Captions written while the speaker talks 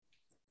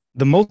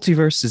The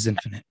multiverse is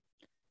infinite,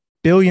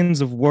 billions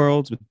of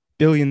worlds with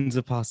billions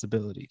of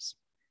possibilities.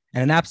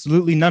 And in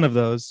absolutely none of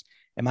those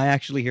am I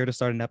actually here to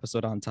start an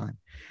episode on time.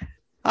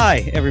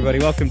 Hi, everybody.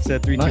 Welcome to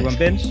 321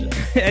 Binge.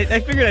 I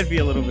figured I'd be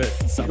a little bit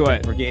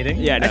self-deprecating.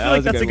 Yeah, no, I feel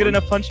like that's a good one.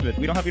 enough punishment.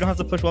 We don't have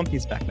to push One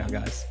Piece back now,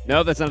 guys.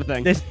 No, that's not a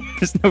thing. There's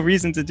no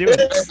reason to do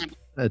it.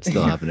 That's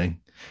still happening.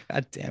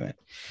 God damn it.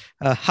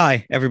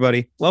 Hi,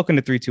 everybody. Welcome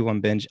to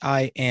 321 Binge.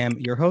 I am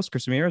your host,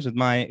 Chris Ramirez, with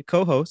my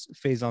co-host,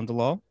 Faison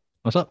Dalal.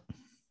 What's up?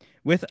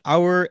 With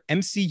our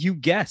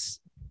MCU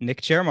guest,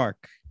 Nick Chairmark.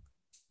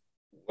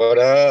 What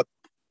up?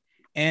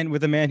 And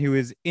with a man who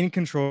is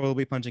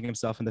incontrollably punching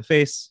himself in the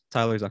face,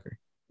 Tyler Zucker.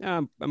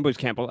 I'm Bruce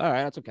Campbell. All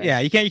right, that's okay. Yeah,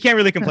 you can't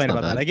really complain That's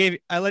about not that.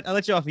 I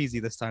let you off easy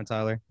this time,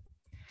 Tyler.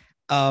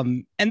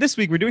 And this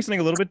week we're doing something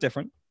a little bit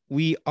different.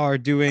 We are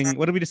doing,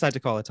 what did we decide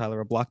to call it,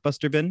 Tyler? A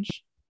blockbuster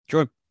binge?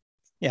 Sure.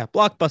 Yeah,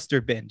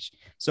 blockbuster binge.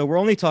 So we're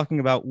only talking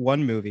about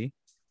one movie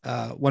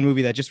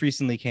that just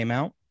recently came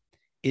out.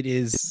 It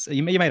is,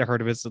 you might have heard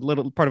of it. It's a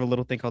little part of a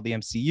little thing called the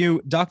MCU,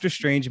 Doctor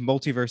Strange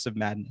Multiverse of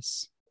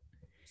Madness.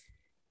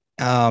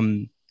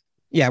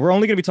 Yeah, we're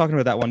only going to be talking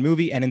about that one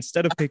movie. And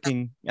instead of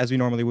picking, as we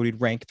normally would, we'd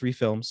rank 3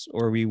 films,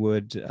 or we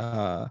would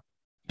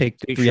pick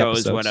 3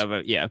 shows, episodes.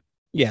 whatever. Yeah.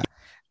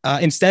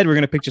 Instead, we're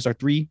going to pick just our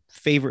 3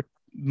 favorite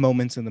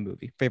moments in the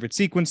movie, favorite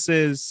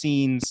sequences,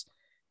 scenes,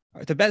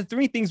 the best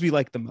 3 things we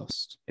like the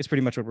most. Is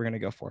pretty much what we're going to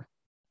go for.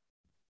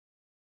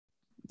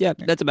 Yeah,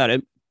 that's about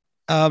it.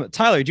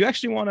 Tyler, do you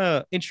actually want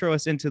to intro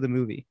us into the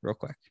movie real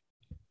quick?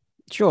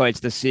 Sure, it's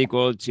the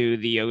sequel to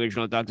the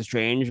original Doctor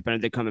Strange.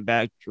 Benedict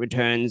Cumberbatch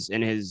returns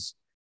in his,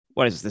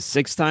 what is this,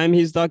 the 6th time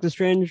he's Doctor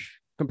Strange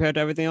compared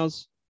to everything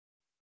else?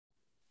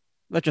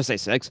 Let's just say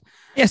 6.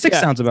 Yeah, 6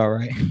 sounds about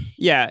right.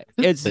 Yeah,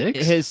 it's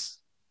 6? his.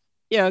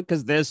 Yeah,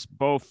 because this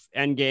both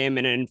Endgame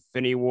and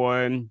Infinity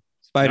War,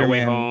 Spider-Man, No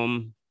Way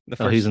Home. the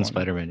first He's in one.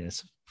 Spider-Man.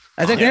 Yes.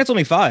 I think that's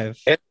only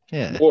 5.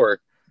 Yeah. Or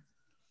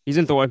He's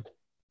in Thor.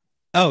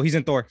 Oh, he's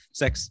in Thor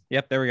 6.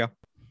 Yep, there we go.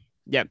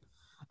 Yep. Is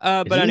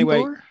But he in anyway,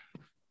 Thor?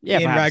 yeah,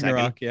 in for half a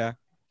Ragnarok. second. Yeah.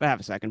 For half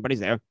a second, but he's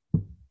there.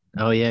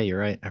 Oh yeah, you're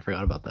right. I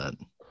forgot about that.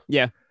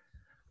 Yeah.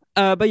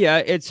 But yeah,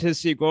 it's his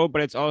sequel,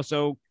 but it's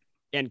also,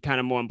 and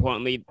kind of more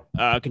importantly,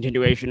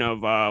 continuation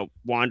of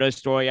Wanda's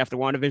story after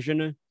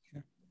WandaVision.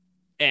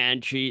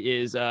 And she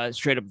is a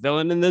straight up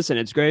villain in this, and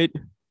it's great.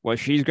 Well,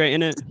 she's great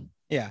in it.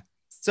 Yeah.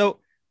 So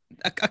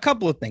a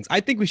couple of things.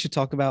 I think we should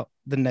talk about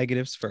the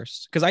negatives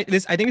first, because I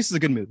think this is a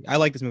good movie. I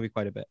like this movie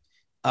quite a bit.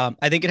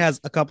 I think it has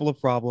a couple of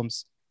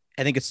problems.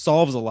 I think it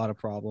solves a lot of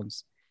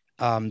problems.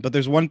 But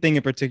there's one thing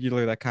in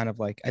particular that kind of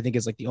like I think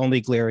is like the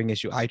only glaring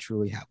issue I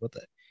truly have with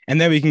it. And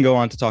then we can go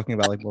on to talking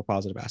about like more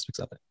positive aspects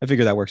of it. I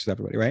figure that works with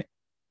everybody, right?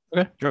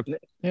 Okay. Sure.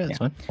 Yeah, that's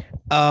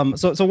fine.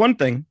 So one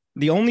thing,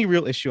 the only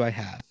real issue I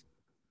have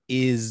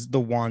is the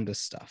Wanda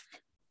stuff,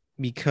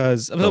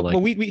 because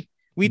we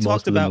Most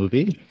talked of the about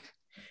movie.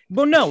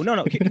 Well, no.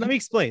 Okay, let me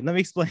explain.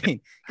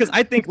 Because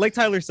I think, like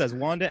Tyler says,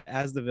 Wanda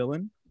as the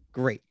villain,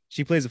 great.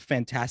 She plays a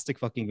fantastic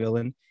fucking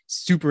villain,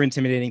 super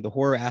intimidating. The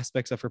horror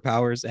aspects of her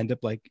powers end up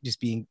like just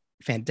being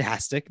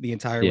fantastic the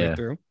entire way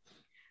through.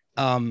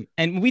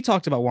 And we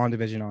talked about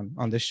WandaVision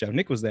on this show.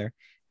 Nick was there,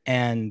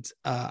 and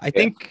I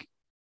think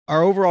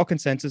our overall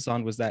consensus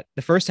on was that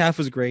the first half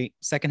was great,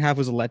 second half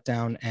was a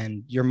letdown,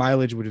 and your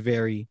mileage would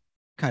vary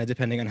kind of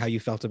depending on how you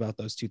felt about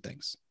those 2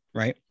 things,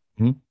 right?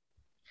 Mhm.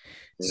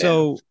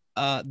 So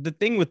the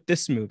thing with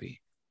this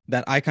movie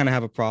that I kind of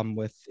have a problem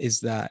with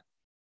is that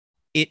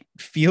it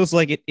feels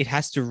like it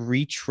has to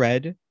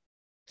retread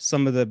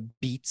some of the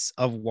beats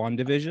of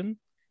WandaVision,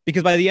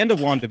 because by the end of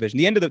WandaVision,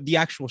 the end of the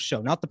actual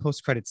show, not the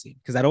post-credit scene,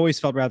 because that always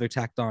felt rather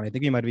tacked on. I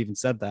think we might have even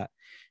said that.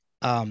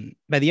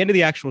 By the end of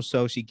the actual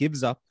show, she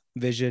gives up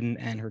Vision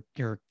and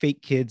her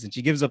fake kids, and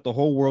she gives up the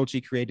whole world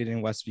she created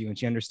in Westview, and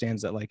she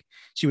understands that like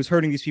she was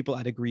hurting these people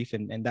out of grief,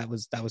 and that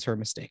was her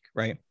mistake,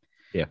 right?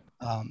 Yeah.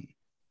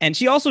 And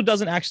she also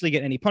doesn't actually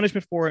get any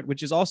punishment for it,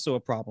 which is also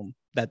a problem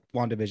that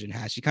WandaVision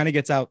has. She kind of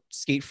gets out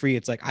skate-free.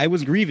 It's like, I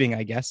was grieving,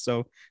 I guess.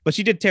 So, but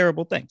she did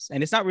terrible things.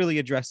 And it's not really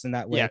addressed in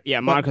that way. Yeah.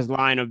 Monica's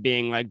line of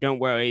being like, don't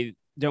worry.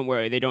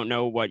 They don't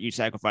know what you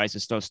sacrifice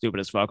is still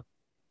stupid as fuck.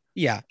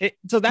 Yeah.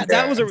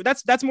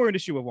 That's more an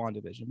issue with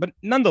WandaVision. But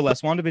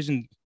nonetheless,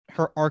 WandaVision,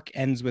 her arc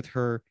ends with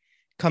her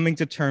coming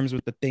to terms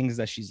with the things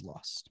that she's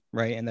lost,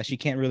 right? And that she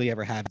can't really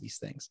ever have these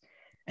things.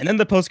 And then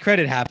the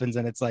post-credit happens,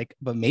 and it's like,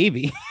 but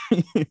maybe.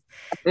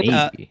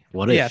 Maybe.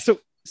 What if? Yeah,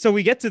 so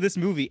we get to this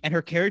movie, and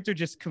her character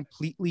just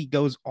completely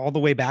goes all the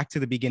way back to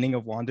the beginning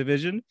of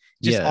WandaVision,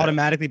 just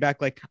automatically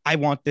back like, I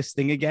want this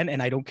thing again,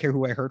 and I don't care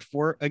who I hurt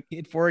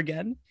it for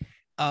again.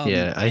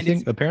 I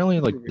think apparently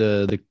like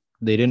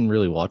they didn't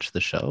really watch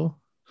the show.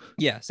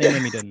 Yeah, Sam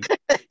Raimi didn't.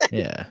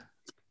 Yeah.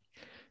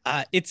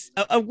 It's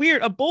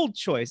a bold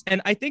choice.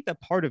 And I think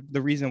that part of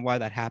the reason why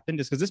that happened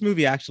is because this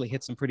movie actually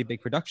hit some pretty big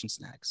production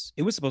snags.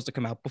 It was supposed to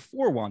come out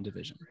before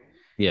WandaVision.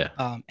 Yeah.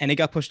 And it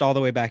got pushed all the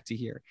way back to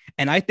here.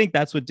 And I think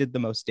that's what did the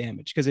most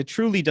damage, because it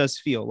truly does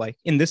feel like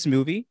in this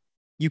movie,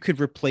 you could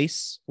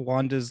replace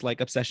Wanda's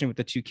like obsession with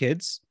the 2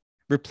 kids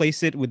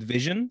replace it with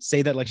Vision.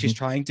 Say that like she's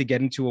trying to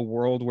get into a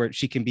world where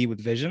she can be with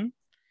Vision,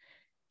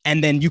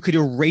 and then you could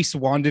erase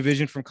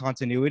WandaVision from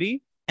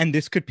continuity, and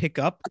this could pick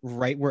up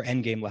right where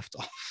Endgame left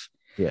off.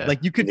 Yeah.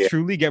 Like you could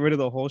truly get rid of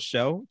the whole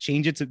show,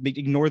 change it to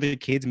ignore the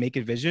kids, make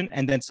it Vision,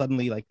 and then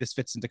suddenly like this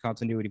fits into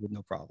continuity with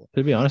no problem.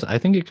 To be honest, I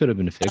think it could have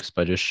been fixed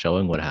by just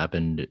showing what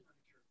happened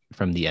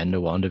from the end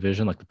of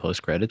WandaVision, like the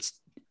post credits,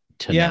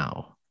 to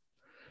now.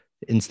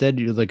 Instead,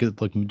 you like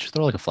just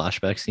throw like a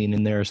flashback scene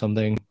in there or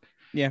something.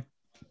 Yeah.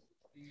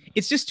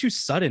 It's just too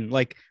sudden.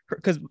 Like,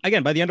 because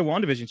again, by the end of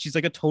WandaVision, she's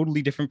like a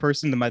totally different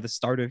person than by the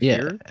start of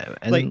here.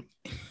 And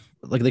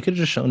like they could have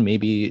just shown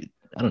maybe,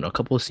 I don't know, a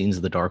couple of scenes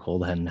of the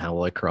Darkhold and how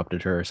like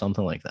corrupted her or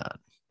something like that.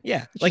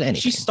 Yeah. Just Like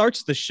anything. she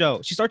starts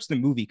the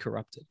movie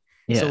corrupted.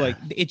 Yeah. So like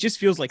it just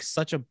feels like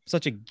such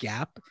a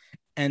gap.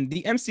 And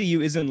the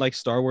MCU isn't like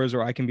Star Wars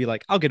where I can be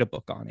like, I'll get a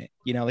book on it.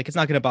 You know, like it's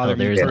not going to bother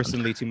me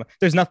personally too much.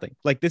 There's nothing.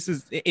 Like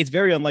it's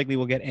very unlikely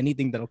we'll get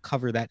anything that'll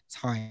cover that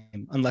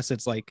time unless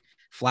it's like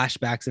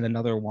flashbacks in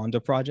another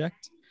Wanda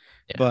project.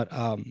 Yeah.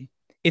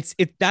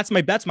 But that's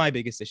my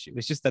biggest issue.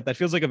 It's just that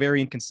feels like a very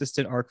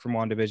inconsistent arc from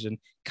WandaVision.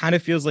 Kind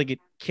of feels like it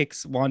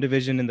kicks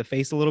WandaVision in the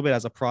face a little bit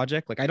as a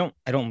project. Like I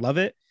don't love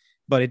it,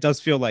 but it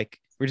does feel like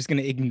we're just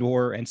going to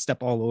ignore and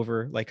step all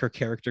over like her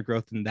character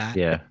growth in that.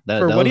 Yeah.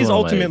 For what is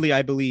ultimately,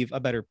 I believe, a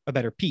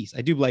better piece.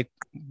 I do like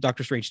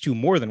Doctor Strange 2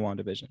 more than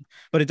WandaVision,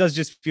 but it does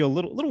just feel a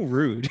little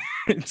rude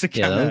to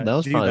that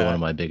was probably one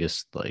of my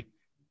biggest like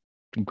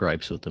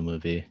gripes with the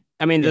movie.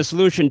 I mean, the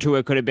solution to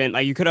it could have been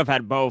like you could have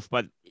had both,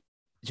 but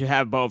to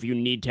have both, you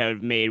need to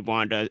have made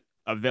Wanda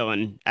a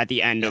villain at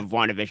the end of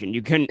WandaVision.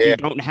 You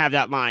don't have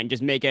that line.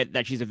 Just make it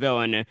that she's a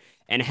villain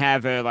and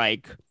have her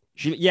like.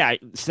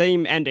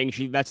 Same ending.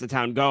 She lets the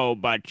town go,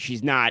 but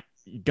she's not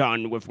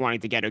done with wanting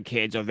to get her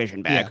kids or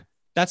Vision back. Yeah,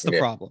 that's the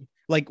problem.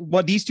 Like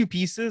what these two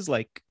pieces,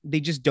 like they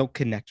just don't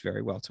connect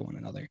very well to one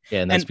another.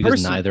 Yeah, and that's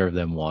because neither of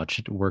them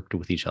worked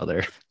with each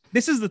other.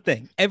 This is the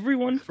thing.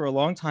 Everyone for a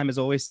long time has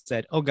always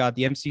said, "Oh God,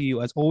 the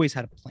MCU has always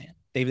had a plan."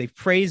 They've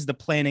praised the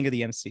planning of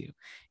the MCU.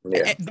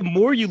 Yeah. The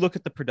more you look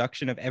at the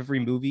production of every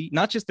movie,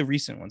 not just the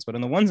recent ones, but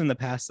in the ones in the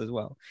past as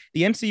well,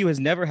 the MCU has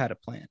never had a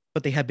plan,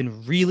 but they have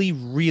been really,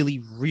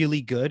 really, really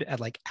good at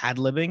like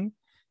ad-libbing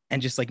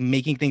and just like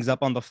making things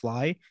up on the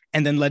fly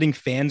and then letting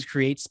fans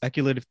create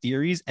speculative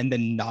theories and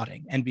then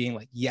nodding and being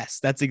like, yes,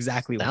 that's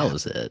exactly what that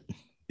was it.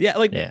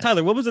 Yeah.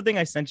 Tyler, what was the thing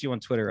I sent you on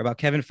Twitter about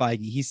Kevin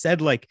Feige? He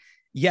said like,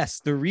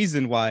 yes, the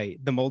reason why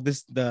the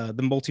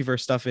multiverse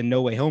stuff in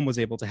No Way Home was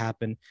able to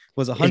happen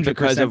was 100%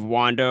 because of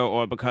Wanda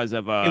or because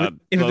of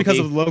it was because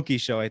of Loki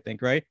show, I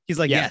think, right? He's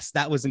like, yes,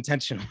 that was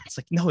intentional. It's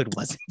like, no, it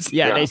wasn't.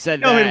 Yeah, they said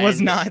no, that. It was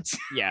not.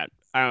 Yeah,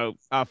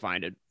 I'll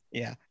find it.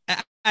 Yeah,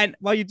 and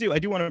while you do, I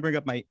do want to bring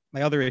up my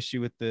other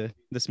issue with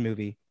this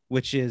movie,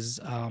 which is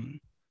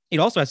it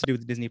also has to do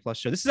with the Disney Plus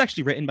show. This is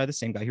actually written by the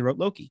same guy who wrote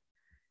Loki.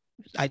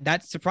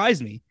 That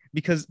surprised me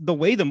because the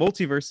way the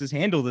multiverse is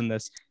handled in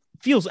this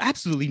feels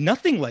absolutely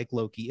nothing like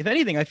Loki. If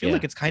anything, I feel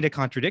like it's kind of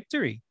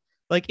contradictory.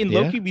 Like in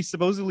Loki, we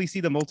supposedly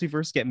see the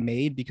multiverse get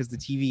made because the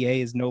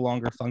TVA is no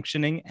longer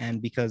functioning and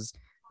because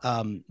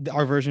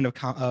our version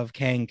of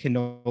Kang can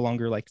no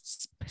longer like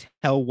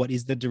tell what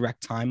is the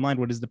direct timeline,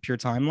 what is the pure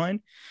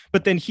timeline.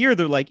 But then here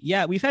they're like,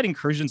 yeah, we've had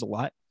incursions a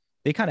lot.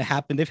 They kind of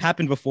happened. They've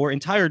happened before.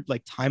 Entire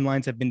like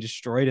timelines have been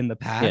destroyed in the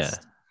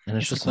past. Yeah. And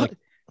it's just like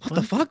what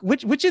the fuck?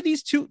 Which of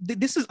these two?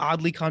 This is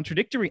oddly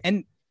contradictory.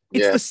 And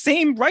it's the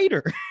same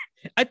writer.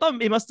 I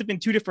thought it must have been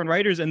two different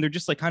writers, and they're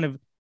just like kind of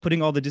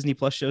putting all the Disney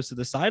Plus shows to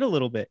the side a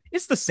little bit.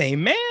 It's the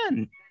same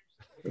man.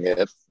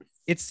 Yep.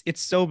 It's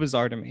so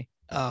bizarre to me.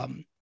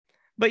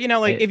 But you know,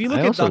 like if you look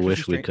I at also Doctor wish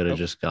we Strange, could have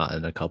just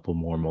gotten a couple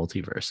more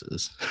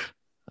multiverses.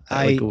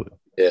 Yeah.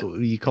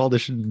 You call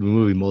this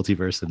movie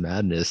Multiverse of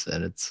Madness,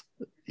 and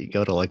you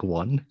go to like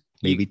one,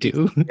 maybe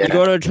two. You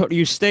go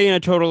you stay in a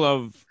total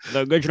of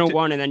the original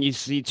one, and then you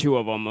see two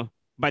of them.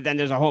 But then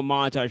there's a whole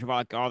montage of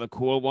like all the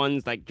cool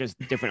ones, like just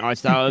different art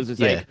styles. It's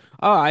like,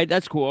 all right,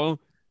 that's cool.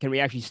 Can we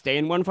actually stay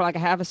in one for like a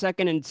half a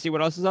second and see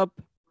what else is up?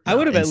 I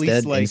would have at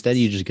least like. Instead,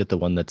 you just get the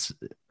one that's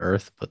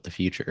Earth, but the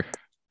future.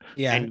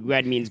 Yeah, and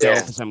red means go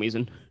for some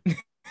reason.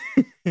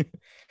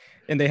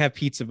 And they have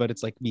pizza, but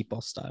it's like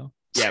meatball style.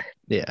 Yep.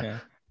 Yeah.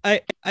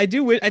 I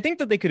do. I think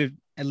that they could have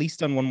at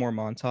least done one more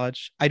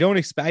montage. I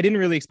didn't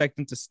really expect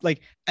them to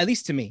like. At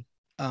least to me,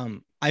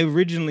 I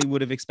originally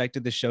would have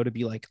expected the show to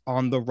be like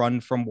on the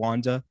run from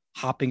Wanda,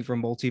 hopping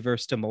from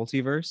multiverse to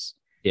multiverse.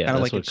 Yeah,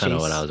 that's like kind of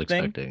what I was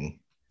expecting.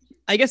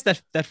 I guess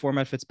that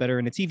format fits better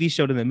in a TV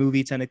show than a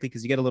movie, technically,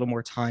 because you get a little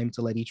more time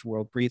to let each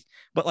world breathe.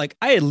 But like,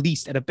 I at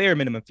least, at a bare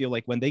minimum, feel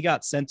like when they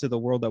got sent to the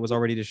world that was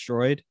already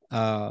destroyed,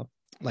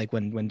 like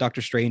when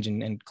Doctor Strange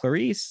and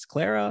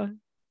Clara,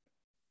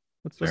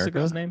 what's the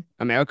girl's name?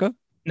 America?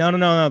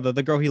 No,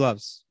 the girl he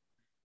loves.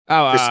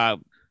 Oh,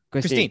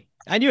 Christine.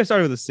 I knew I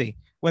started with a C.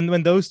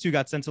 When those two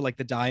got sent to like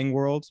the dying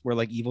world where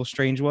like Evil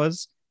Strange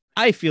was,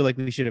 I feel like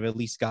we should have at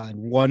least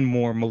gotten one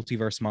more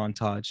multiverse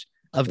montage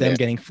of them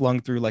getting flung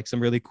through like some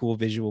really cool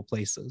visual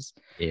places.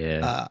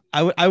 Yeah.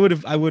 I would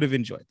have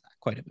enjoyed that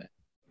quite a bit.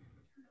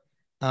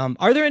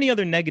 Are there any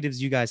other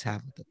negatives you guys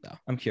have with it though?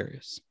 I'm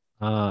curious.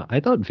 I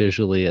thought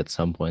visually at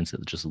some points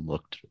it just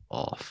looked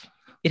off.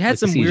 It had Like,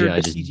 some the weird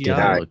CGI just CGI.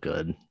 didn't look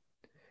good.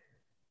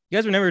 You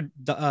guys remember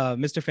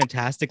Mr.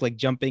 Fantastic like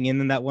jumping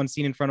in that one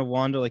scene in front of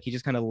Wanda? Like he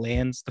just kind of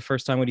lands the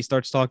first time when he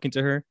starts talking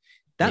to her.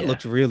 That Yeah.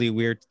 looked really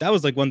weird. That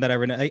was like one that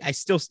I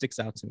still sticks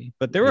out to me.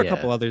 But there were a Yeah.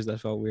 couple others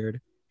that felt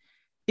weird.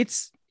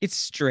 It's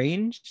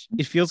strange.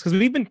 It feels because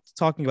we've been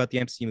talking about the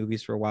MCU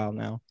movies for a while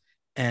now,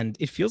 and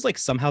it feels like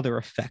somehow their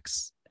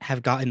effects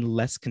have gotten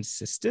less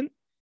consistent.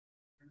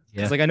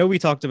 Yeah. Like I know we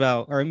talked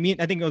about, or I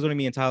think it was only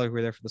me and Tyler who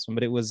were there for this one,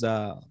 but it was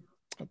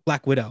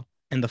Black Widow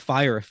and the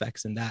fire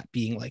effects and that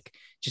being like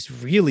just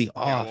really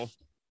off.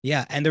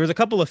 Yeah, and there was a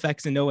couple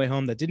effects in No Way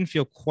Home that didn't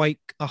feel quite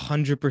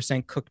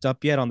 100% cooked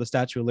up yet on the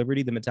Statue of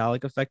Liberty. The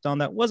metallic effect on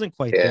that wasn't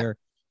quite there.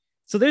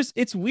 So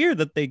it's weird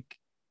that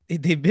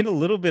they've been a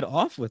little bit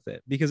off with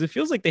it because it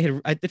feels like they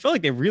felt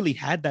like they really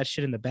had that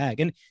shit in the bag.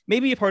 And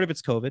maybe a part of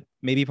it's COVID,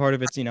 maybe part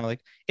of it's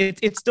like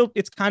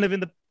it's kind of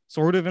in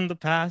the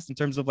past in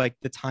terms of like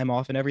the time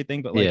off and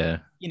everything, but like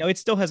it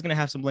still has going to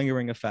have some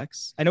lingering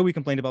effects. I know we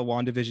complained about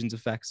WandaVision's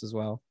effects as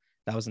well.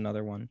 That was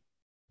another one.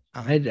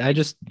 I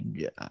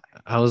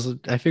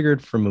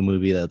figured from a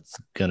movie that's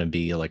gonna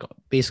be like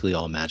basically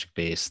all magic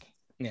based.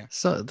 Yeah.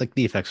 So like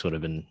the effects would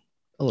have been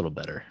a little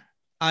better.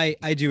 I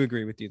do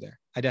agree with you there.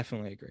 I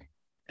definitely agree.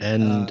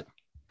 And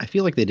I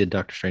feel like they did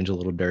Doctor Strange a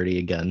little dirty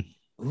again.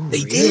 Ooh,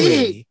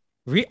 They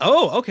really?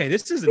 Okay,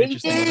 this is an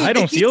interesting one. I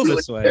don't feel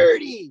this way.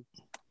 Dirty.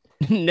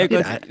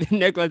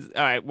 Nicholas,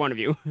 all right, one of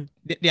you.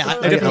 Yeah, I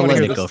I'll definitely want let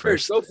to Nick hear go this.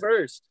 first. Go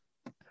first.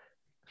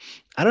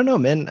 I don't know,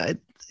 man.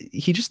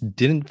 He just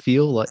didn't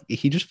feel like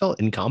he just felt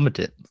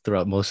incompetent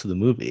throughout most of the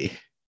movie.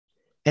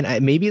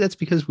 And maybe that's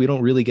because we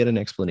don't really get an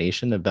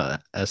explanation about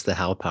as to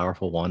how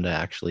powerful Wanda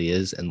actually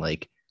is and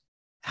like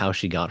how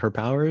she got her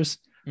powers.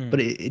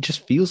 But it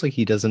just feels like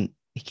he doesn't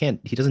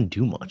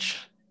do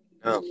much.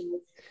 No.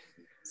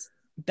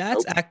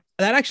 That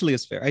actually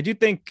is fair. I do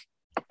think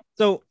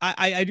so.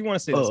 I do want to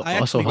say this. I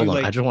Also, actually hold do on.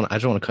 like, I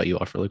just want to cut you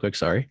off really quick.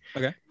 Sorry.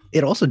 Okay.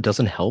 It also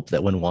doesn't help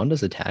that when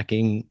Wanda's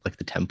attacking like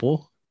the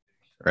temple,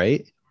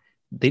 right?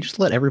 They just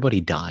let everybody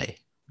die.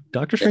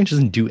 Doctor Strange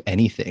doesn't do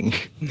anything.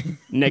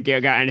 Nick,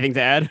 you got anything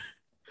to add?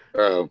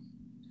 Bro,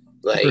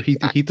 like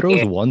he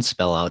throws one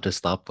spell out to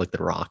stop like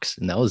the rocks,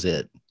 and that was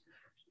it.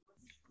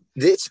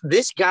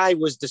 This guy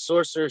was the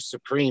Sorcerer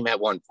Supreme at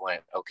one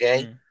point.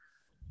 Okay,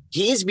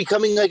 he is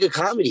becoming like a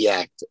comedy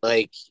act.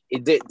 Like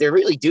they're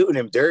really doing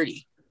him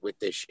dirty with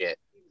this shit.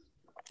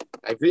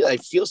 I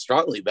feel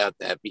strongly about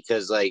that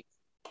because like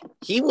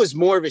he was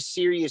more of a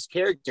serious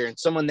character and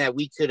someone that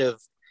we could have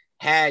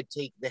had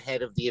take the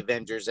head of the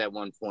Avengers at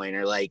one point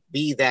or like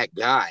be that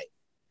guy.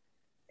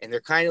 And they're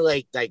kind of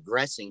like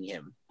digressing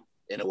him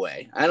in a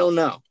way. I don't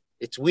know.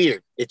 It's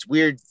weird.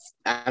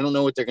 I don't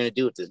know what they're going to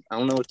do with this. I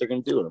don't know what they're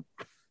going to do with him.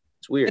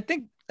 It's weird.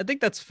 I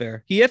think that's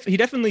fair. He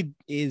definitely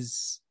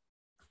is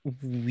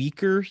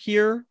weaker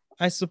here,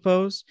 I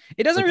suppose.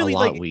 It doesn't really a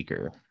lot like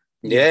weaker.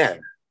 Yeah.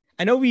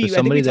 I know I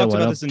think we talked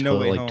about this in No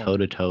Way Home. Toe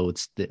to toe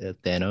with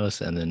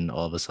Thanos, and then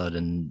all of a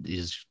sudden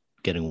he's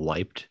getting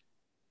wiped.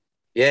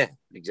 Yeah,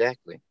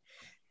 exactly.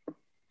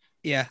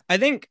 Yeah, I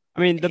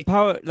mean, the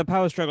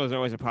power struggle is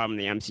always a problem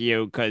in the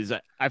MCU because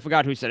I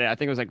forgot who said it. I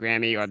think it was like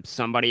Grammy or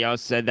somebody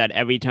else said that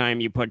every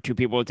time you put two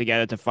people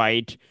together to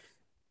fight,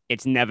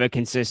 it's never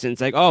consistent.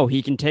 It's like, oh,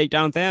 he can take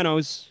down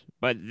Thanos,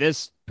 but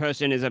this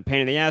person is a pain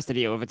in the ass to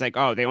deal with. It's like,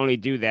 oh, they only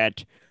do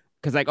that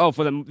because like, oh,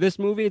 for this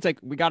movie, it's like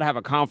we got to have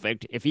a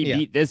conflict. If he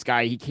beat this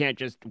guy, he can't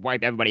just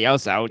wipe everybody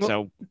else out. Well,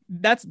 so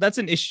that's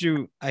an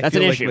issue. That's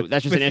an issue.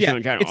 That's just an issue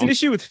in general. It's an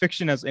issue with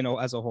fiction as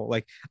a whole.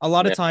 Like a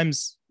lot of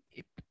times,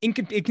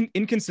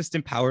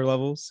 inconsistent power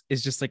levels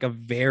is just like a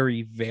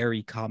very,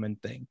 very common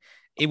thing.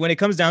 When it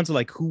comes down to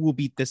like who will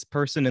beat this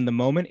person in the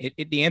moment,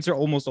 the answer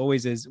almost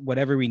always is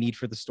whatever we need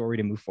for the story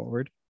to move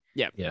forward.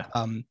 Yeah.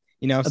 So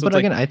but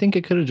again, I think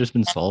it could have just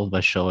been solved by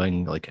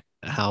showing like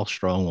how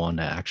strong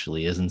Wanda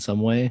actually is in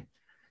some way.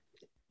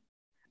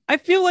 I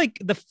feel like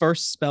the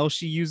first spell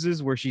she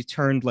uses where she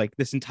turned like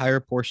this entire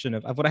portion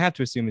of what I have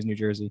to assume is New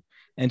Jersey.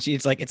 And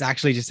it's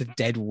actually just a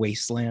dead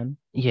wasteland.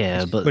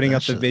 Yeah, but putting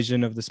up the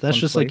vision of this. That's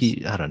just place.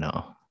 Like, I don't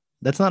know.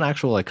 That's not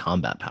actual like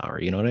combat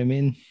power. You know what I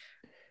mean?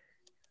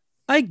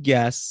 I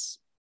guess.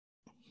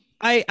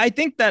 I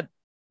think that,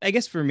 I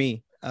guess for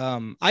me,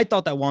 I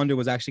thought that Wanda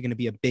was actually going to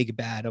be a big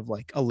bad of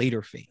like a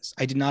later phase.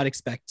 I did not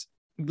expect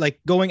like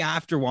going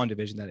after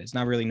WandaVision, that is,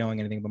 not really knowing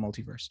anything about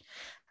multiverse.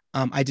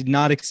 I did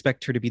not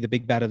expect her to be the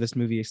big bad of this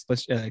movie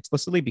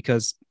explicitly,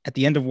 because at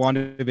the end of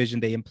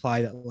WandaVision, they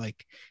imply that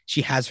like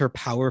she has her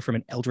power from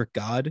an Eldritch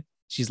god.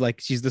 She's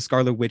the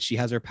Scarlet Witch. She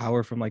has her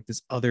power from like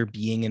this other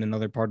being in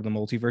another part of the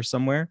multiverse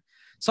somewhere.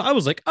 So I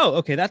was like, oh,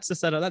 okay, that's the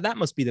setup. That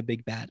must be the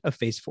big bad of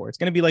Phase 4. It's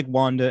going to be like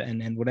Wanda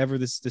and whatever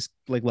this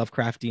like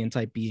Lovecraftian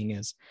type being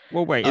is.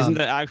 Well, wait, isn't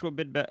the actual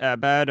big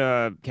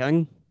bad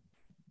Kang?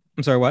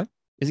 I'm sorry, what?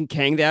 Isn't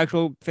Kang the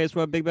actual Phase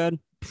 4 big bad?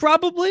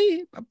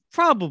 Probably.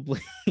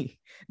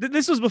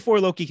 This was before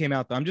Loki came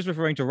out, though. I'm just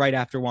referring to right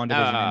after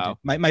WandaVision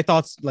ended. My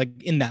thoughts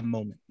like in that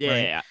moment. Yeah,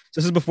 right? yeah.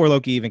 So this is before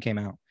Loki even came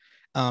out.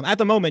 At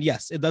the moment,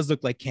 yes, it does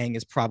look like Kang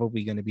is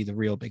probably going to be the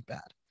real big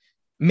bad.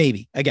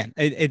 Maybe again,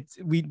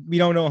 we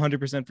don't know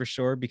 100% for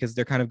sure because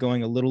they're kind of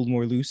going a little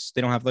more loose.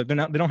 They don't have they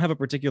don't have a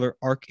particular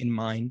arc in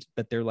mind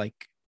that they're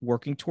like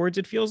working towards.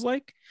 It feels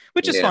like,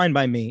 which is fine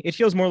by me. It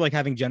feels more like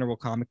having general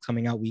comics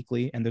coming out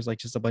weekly, and there's like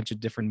just a bunch of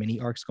different mini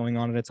arcs going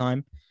on at a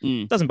time.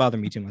 It doesn't bother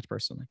me too much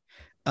personally.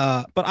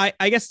 But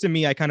I guess to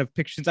me, I kind of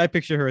since I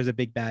picture her as a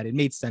big bad, it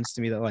made sense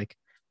to me that like,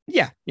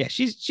 yeah,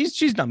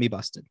 she's not me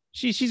busted.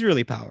 She's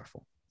really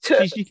powerful.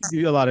 She can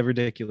do a lot of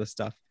ridiculous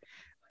stuff.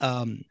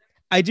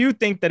 I do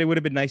think that it would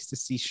have been nice to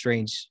see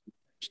Strange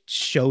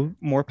show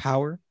more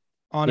power.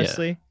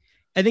 Honestly,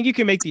 I think you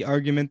can make the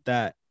argument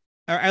that,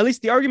 or at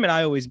least the argument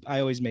I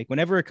always make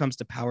whenever it comes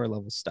to power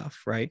level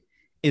stuff, right,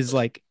 is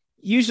like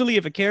usually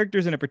if a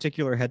character's in a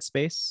particular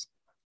headspace,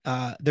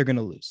 they're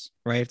gonna lose,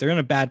 right? If they're in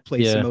a bad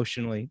place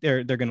emotionally,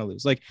 they're gonna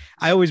lose. Like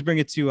I always bring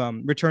it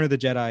to Return of the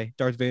Jedi,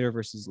 Darth Vader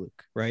versus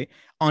Luke, right?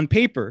 On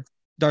paper,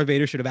 Darth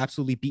Vader should have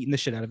absolutely beaten the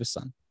shit out of his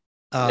son.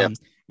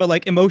 But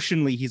like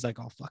emotionally, he's like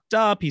all fucked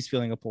up. He's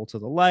feeling a pull to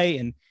the light,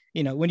 and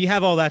you know when you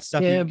have all that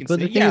stuff. Yeah, you can but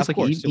say, the thing is, like,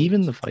 course,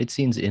 even the fight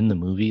scenes in the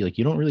movie, like,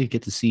 you don't really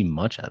get to see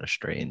much out of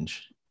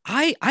Strange.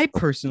 I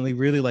personally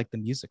really like the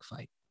music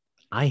fight.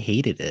 I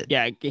hated it.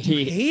 Yeah,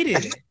 he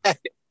hated it.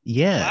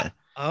 Yeah.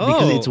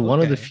 Because it's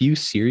one of the few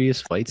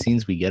serious fight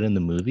scenes we get in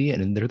the movie,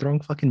 and they're throwing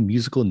fucking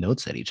musical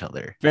notes at each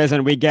other.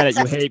 Listen, we get it.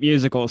 You hate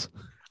musicals.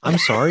 I'm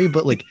sorry,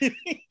 but like,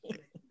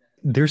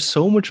 there's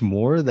so much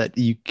more that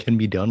you can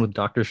be done with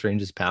Doctor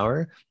Strange's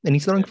power, and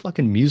he's throwing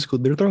fucking musical.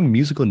 They're throwing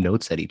musical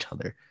notes at each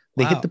other.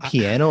 They hit the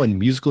piano, and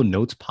musical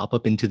notes pop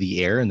up into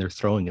the air, and they're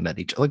throwing them at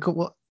each other. Like,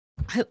 what?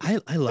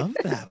 I love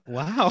that.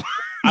 Wow.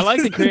 I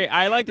like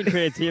the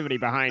creativity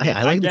behind it.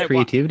 I like the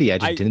creativity. I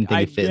just didn't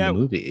think it fit in the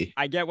movie.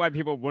 I get why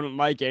people wouldn't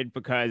like it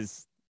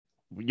because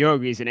your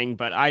reasoning,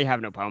 but I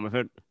have no problem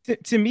with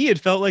it. To me, it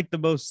felt like the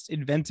most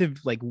inventive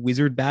like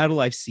wizard battle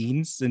I've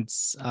seen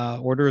since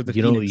Order of the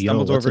Phoenix.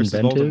 Dumbledore versus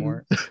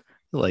Voldemort.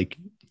 Like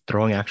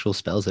throwing actual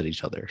spells at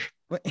each other.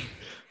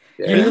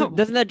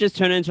 Doesn't that just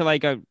turn into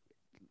like a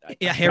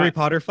Harry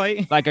Potter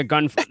fight? Like a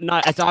gun?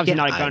 Not it's obviously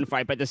not a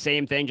gunfight, but the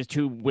same thing. Just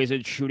two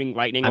wizards shooting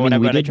lightning or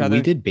whatever at each other.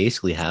 We did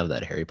basically have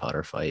that Harry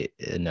Potter fight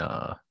in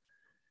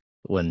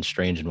when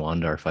Strange and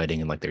Wanda are fighting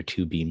and like their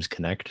two beams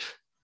connect.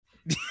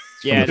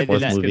 Yeah, they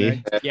did that.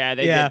 Movie. Yeah,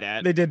 they did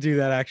that. They did do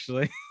that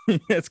actually.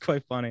 It's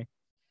quite funny.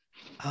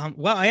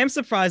 Well, I am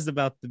surprised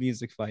about the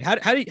music fight. How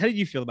did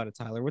you feel about it,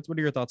 Tyler? What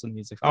are your thoughts on the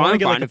music fight? I'm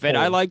fine with it.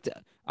 I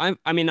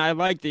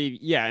like the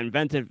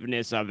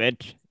inventiveness of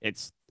it.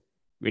 It's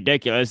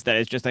ridiculous that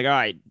it's just like, all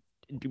right,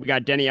 we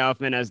got Danny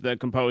Elfman as the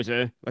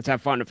composer. Let's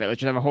have fun with it. Let's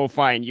just have a whole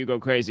fight and you go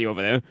crazy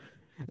over there.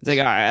 It's like,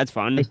 all right, that's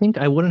fun. I think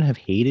I wouldn't have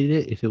hated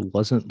it if it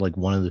wasn't like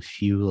one of the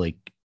few like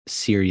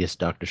serious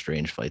Doctor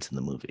Strange fights in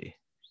the movie.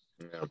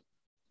 Yeah.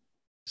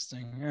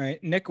 Interesting. All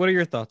right, Nick, what are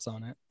your thoughts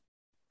on it?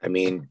 I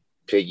mean,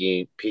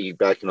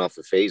 piggybacking off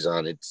of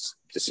Faison, it's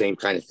the same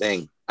kind of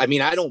thing. I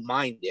mean, I don't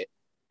mind it,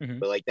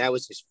 but like that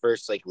was his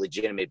first like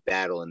legitimate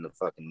battle in the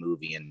fucking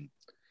movie, and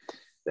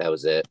that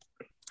was it.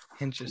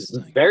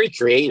 Interesting. Very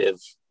creative.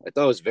 I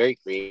thought it was very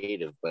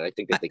creative, but I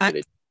think that they could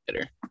have done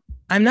better.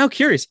 I'm now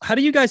curious. How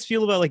do you guys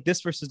feel about like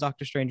this versus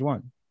Doctor Strange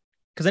 1?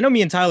 Because I know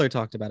me and Tyler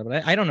talked about it,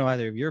 but I don't know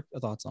either of your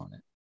thoughts on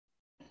it.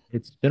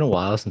 It's been a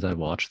while since I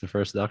watched the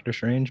first Doctor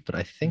Strange, but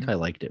I think I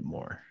liked it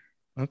more.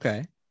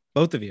 Okay.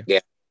 Both of you. Yeah.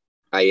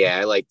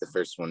 I like the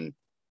first one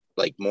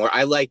like more.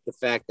 I like the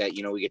fact that,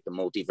 you know, we get the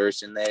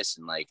multiverse in this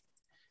and like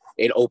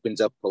it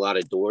opens up a lot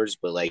of doors,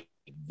 but like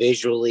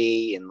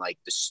visually and like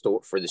the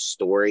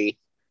story,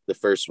 the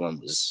first one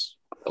was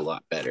a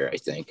lot better, I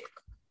think.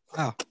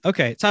 Oh,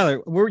 okay.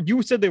 Tyler,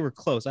 you said they were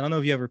close. I don't know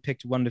if you ever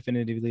picked one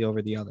definitively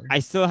over the other.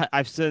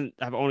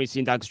 I've only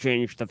seen Doctor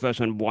Strange, the first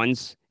one,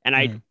 once. And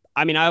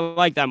I mean, I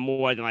like that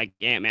more than like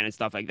Ant-Man and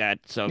stuff like that.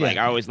 So like,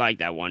 I always like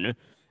that one.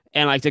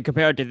 And like to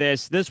compare it to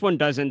this one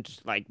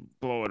doesn't like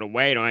blow it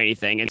away or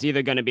anything. It's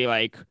either going to be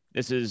like,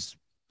 this is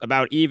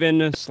about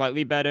even,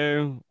 slightly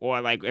better,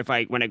 or like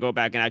when I go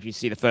back and actually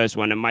see the first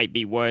one, it might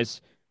be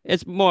worse.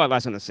 It's more or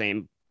less on the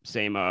same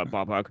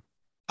ballpark.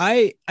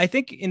 I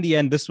think in the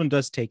end, this one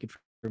does take it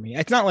for me.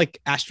 It's not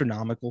like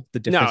astronomical, the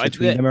difference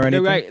between them or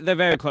anything. They're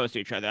very close to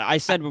each other. I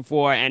said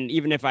before, and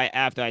even if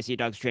after I see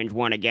Doctor Strange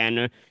 1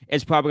 again,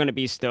 it's probably going to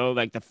be still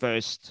like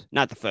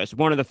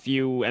one of the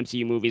few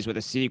MCU movies with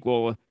a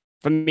sequel,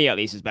 for me at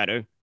least, is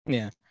better.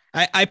 Yeah.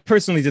 I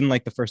personally didn't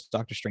like the first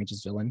Doctor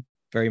Strange's villain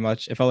very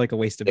much. It felt like a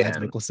waste of Mads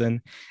Mikkelsen.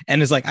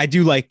 And it's like, I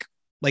do like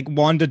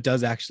Wanda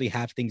does actually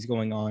have things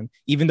going on,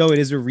 even though it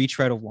is a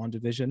retread of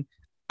WandaVision.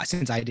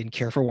 Since I didn't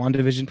care for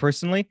WandaVision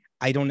personally,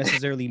 I don't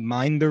necessarily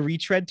mind the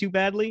retread too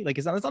badly. Like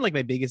it's not like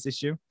my biggest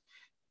issue.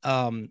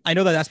 I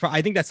know that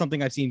I think that's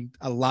something I've seen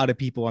a lot of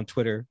people on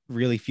Twitter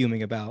really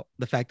fuming about,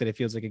 the fact that it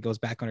feels like it goes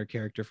back on her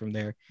character from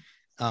there.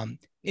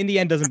 In the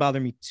end, doesn't bother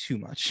me too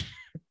much.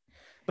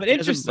 But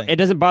interesting. It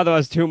doesn't bother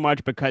us too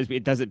much because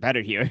it does it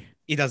better here.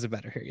 He does it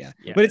better here,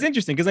 yeah. But it's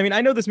interesting because I mean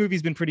I know this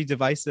movie's been pretty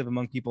divisive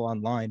among people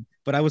online,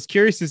 but I was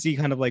curious to see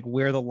kind of like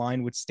where the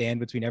line would stand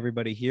between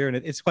everybody here, and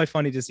it's quite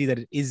funny to see that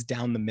it is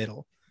down the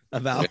middle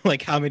about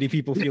like how many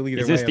people feel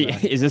either way.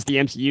 Is this the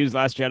MCU's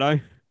Last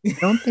Jedi? I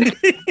don't think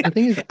the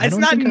thing is it's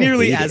not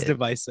nearly as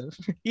divisive.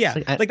 Yeah,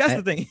 like that's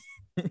the thing.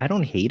 I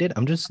don't hate it.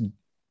 I'm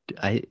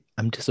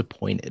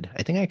disappointed.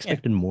 I think I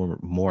expected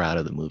more out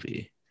of the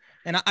movie.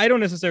 And I don't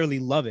necessarily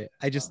love it.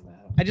 I just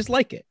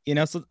like it, you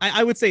know. So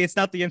I would say it's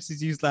not the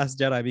MCU's Last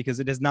Jedi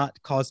because it does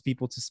not cause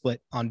people to split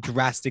on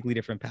drastically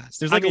different paths.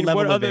 There's like a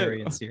level of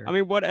variance here. I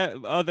mean, what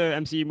other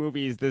MCU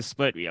movies this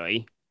split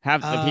really?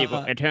 Half the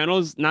people,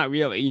 Eternals, not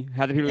really.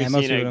 Half the people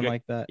most seen it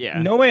like that.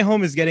 Yeah, No Way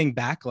Home is getting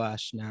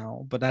backlash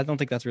now, but I don't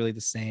think that's really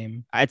the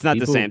same. It's not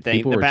the same thing.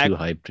 People were too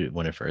hyped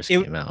when it first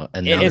came out,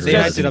 and now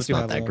it's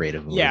not that great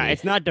of a movie. Yeah,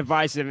 it's not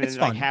divisive, and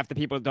like half the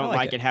people don't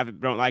like it, half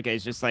don't like it.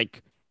 It's just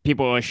like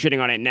people are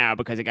shitting on it now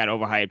because it got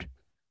overhyped.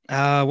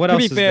 What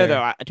else? To be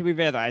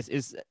fair, though,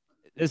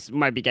 this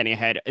might be getting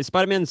ahead. Is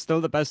Spider-Man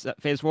still the best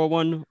Phase 4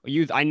 one?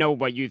 I know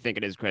what you think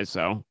it is, Chris.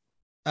 So,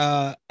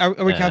 are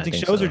we counting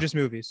shows or just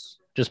movies?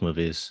 Just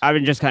movies. I've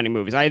been just counting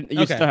movies.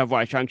 You still have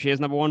what? Shang-Chi is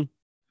number one.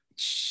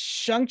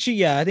 Shang-Chi,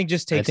 yeah, I think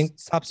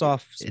tops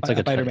off. It's like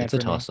it's a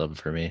toss-up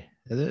for me.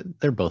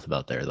 They're both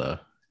about there, though.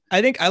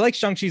 I think I like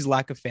Shang-Chi's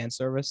lack of fan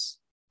service.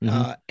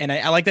 And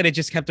I like that it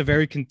just kept a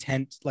very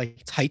content,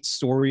 like tight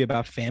story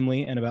about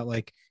family and about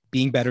like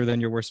being better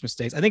than your worst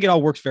mistakes. I think it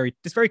all works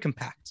it's very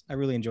compact. I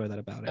really enjoy that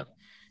about it.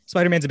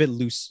 Spider-Man's a bit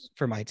loose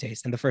for my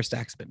taste, and the first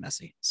act's a bit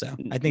messy. So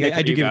I think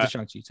I do give it to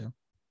Shang-Chi too.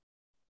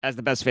 As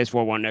the best Phase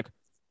 4 one, Nick.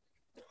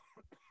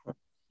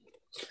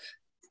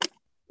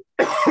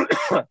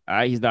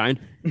 He's dying.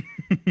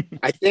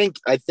 I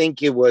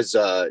think it was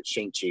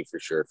Shang-Chi for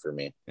sure for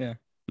me. Yeah.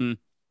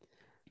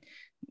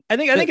 I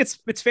think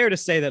it's fair to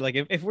say that like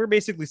if we're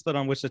basically split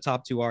on which the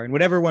top two are, and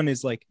whatever one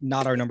is like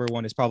not our number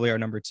one is probably our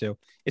number two.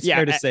 It's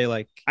fair to say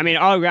like I mean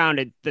all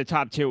around the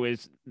top two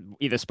is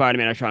either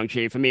Spider-Man or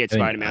Shang-Chi. For me, it's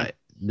Spider-Man.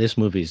 This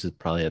movie is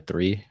probably a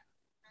 3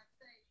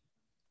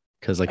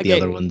 because like the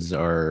other ones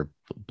are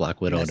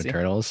Black Widow and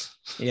Eternals.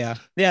 Yeah.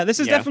 This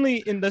is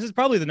definitely this is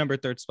probably the number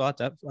 3rd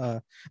spot.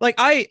 Like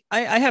I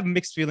have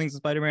mixed feelings of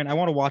Spider-Man. I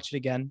want to watch it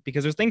again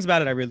because there's things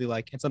about it I really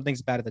like and some things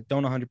about it that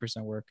don't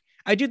 100% work.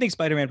 I do think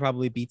Spider-Man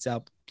probably beats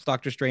out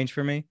Doctor Strange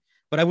for me,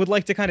 but I would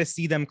like to kind of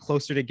see them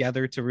closer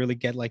together to really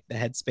get like the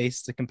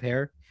headspace to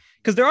compare.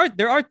 Because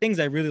there are things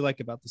I really like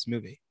about this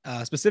movie.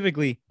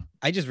 Specifically,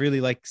 I just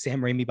really like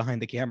Sam Raimi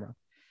behind the camera.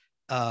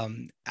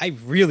 I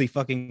really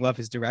fucking love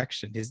his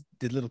direction,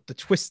 the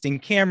twisting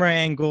camera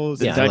angles,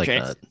 the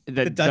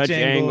Dutch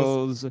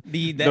angles,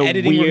 the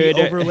editing weird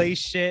overlay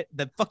shit,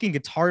 the fucking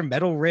guitar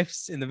metal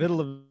riffs in the middle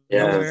of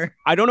nowhere.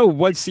 I don't know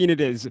what scene it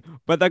is,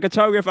 but the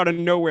guitar riff out of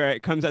nowhere,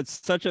 it comes at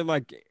such a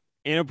like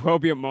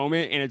inappropriate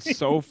moment, and it's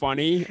so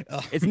funny.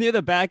 It's near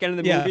the back end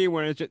of the movie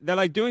where they're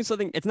like doing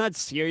something. It's not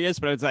serious,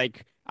 but it's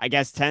like I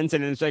guess tense,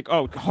 and it's like,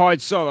 oh, hard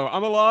solo.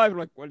 I'm alive. I'm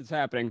like, what is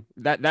happening?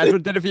 That's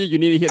what did it for you. You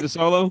need to hear the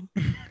solo.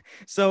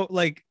 So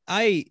like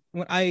I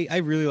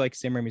really like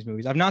Sam Raimi's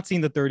movies. I've not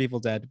seen the 3rd Evil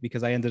Dead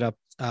because I ended up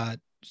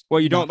well,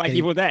 you don't like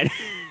Evil Dead.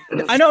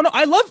 I know, no,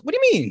 I love. What do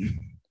you mean,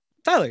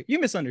 Tyler? You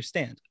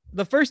misunderstand.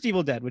 The first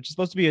Evil Dead, which is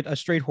supposed to be a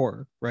straight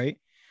horror, right?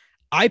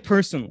 I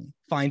personally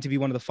find to be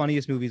one of the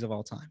funniest movies of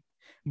all time,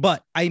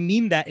 but I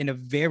mean that in a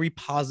very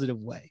positive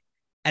way,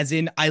 as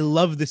in I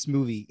love this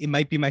movie. It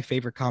might be my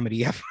favorite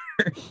comedy ever.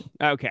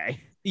 Okay.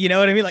 You know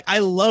what I mean? Like I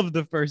love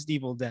the first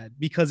Evil Dead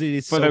because it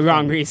is for the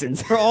wrong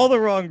reasons. For all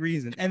the wrong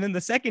reasons. And then the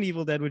second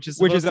Evil Dead, which is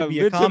supposed to be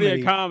a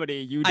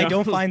comedy. I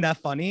don't find that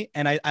funny,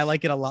 and I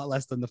like it a lot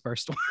less than the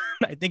first one.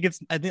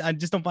 I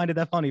just don't find it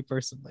that funny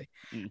personally.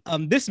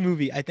 This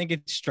movie, I think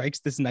it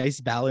strikes this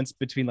nice balance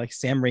between like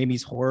Sam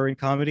Raimi's horror and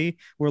comedy,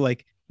 where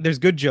like there's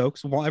good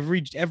jokes.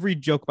 Every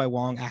joke by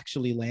Wong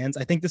actually lands.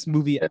 I think this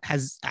movie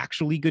has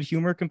actually good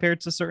humor compared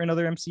to certain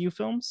other MCU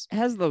films. It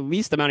has the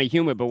least amount of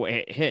humor, but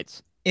it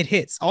hits. It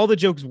hits. All the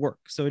jokes work,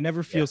 so it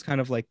never feels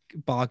kind of like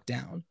bogged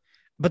down.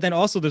 But then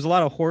also there's a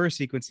lot of horror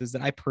sequences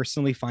that I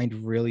personally find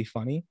really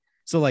funny.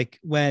 So like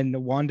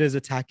when Wanda is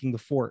attacking the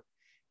fort,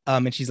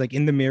 and she's like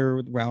in the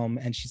mirror realm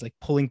and she's like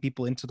pulling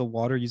people into the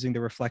water using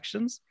the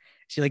reflections.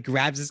 She like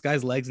grabs this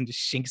guy's legs and just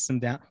shinks him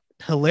down.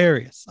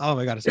 Hilarious. Oh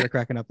my god, I started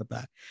cracking up at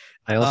that.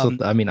 I also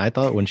I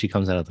thought when she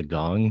comes out of the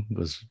gong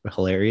was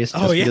hilarious.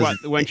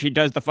 When she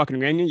does the fucking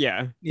ring.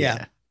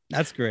 Yeah.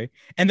 That's great.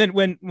 And then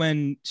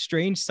when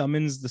Strange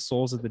summons the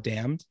souls of the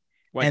damned,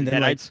 and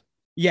then Deadites?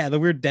 The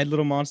weird dead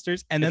little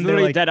monsters, and then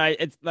they're like Deadite.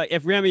 It's like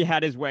if Raimi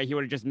had his way, he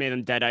would have just made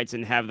them Deadites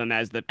and have them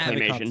as the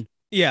claymation.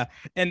 Yeah,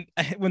 and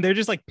when they're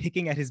just like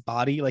picking at his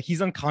body, like he's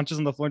unconscious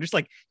on the floor, just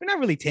like they're not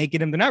really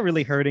taking him, they're not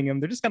really hurting him,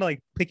 they're just kind of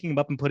like picking him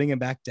up and putting him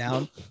back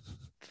down.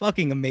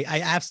 Fucking amazing!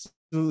 I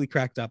absolutely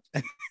cracked up.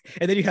 And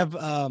then you have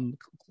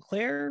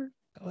Claire,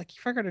 like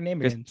you forgot her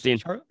name again.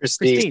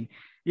 Christine.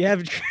 You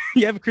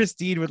have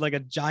Christine with like a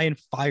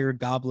giant fire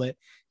goblet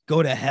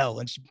go to hell,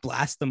 and she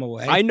blasts them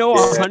away. I know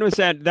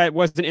 100% that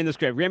wasn't in the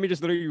script. Rami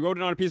just literally wrote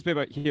it on a piece of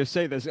paper. Here,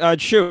 say this.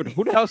 Shoot,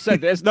 who the hell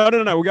said this? No,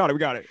 we got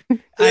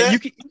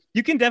it.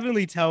 You can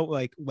definitely tell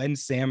like when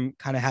Sam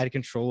kind of had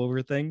control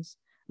over things,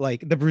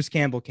 like the Bruce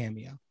Campbell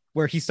cameo,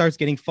 where he starts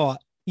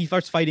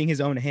fighting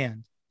his own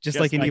hand, just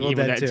like in Evil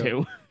Dead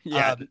 2.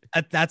 Yeah,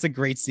 that's a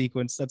great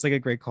sequence. That's like a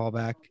great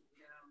callback.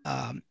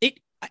 I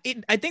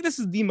think this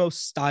is the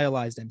most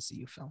stylized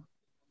MCU film.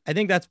 I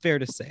think that's fair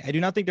to say. I do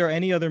not think there are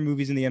any other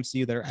movies in the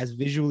MCU that are as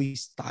visually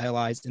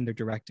stylized in their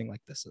directing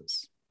like this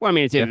is. Well, I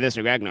mean, it's either this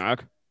or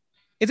Ragnarok.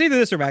 It's either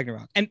this or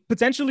Ragnarok. And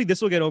potentially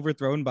this will get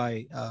overthrown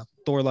by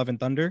Thor Love and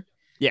Thunder.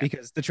 Yeah.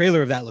 Because the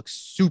trailer of that looks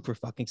super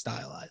fucking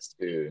stylized.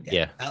 Dude.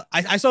 Yeah.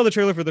 I saw the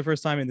trailer for the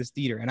first time in this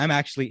theater, and I'm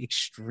actually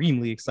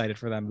extremely excited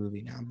for that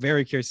movie now. I'm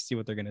very curious to see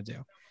what they're going to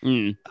do.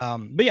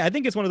 But yeah, I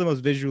think it's one of the most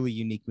visually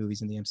unique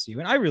movies in the MCU,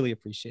 and I really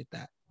appreciate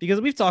that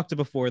because we've talked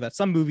before that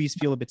some movies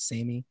feel a bit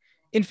samey.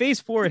 In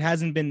Phase 4, it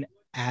hasn't been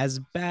as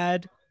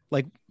bad.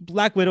 Like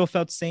Black Widow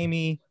felt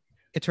samey,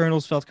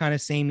 Eternals felt kind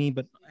of samey,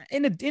 but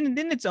in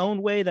its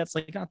own way, that's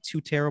like not too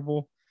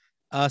terrible.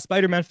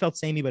 Spider-Man felt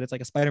samey, but it's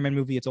like a Spider-Man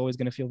movie. It's always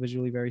going to feel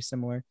visually very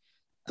similar.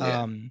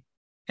 Yeah.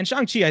 And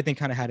Shang-Chi, I think,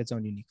 kind of had its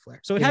own unique flair.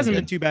 So it hasn't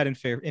been too bad in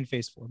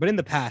Phase 4, but in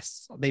the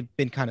past, they've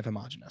been kind of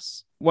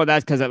homogenous. Well,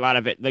 that's because a lot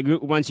of it,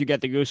 once you get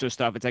the Russo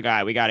stuff, it's like, all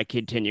right, we got to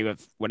continue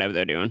with whatever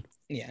they're doing.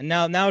 Yeah,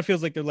 now it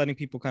feels like they're letting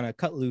people kind of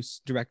cut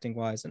loose directing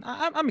wise, and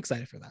I'm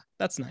excited for that.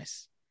 That's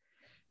nice.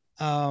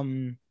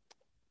 So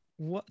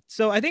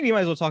I think we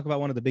might as well talk about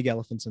one of the big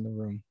elephants in the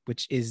room,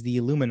 which is the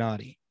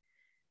Illuminati.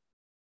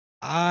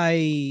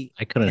 I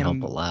couldn't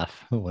help but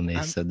laugh when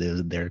they said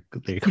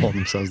they called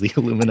themselves the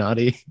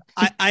Illuminati.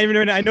 I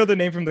know the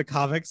name from the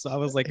comics, so I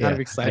was like kind of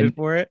excited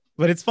for it.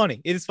 But it's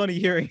funny. It is funny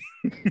hearing.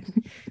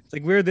 It's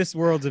like we're this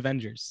world's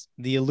Avengers,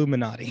 the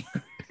Illuminati.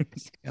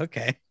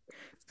 Okay,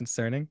 it's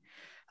concerning.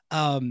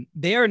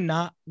 They are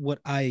not what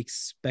I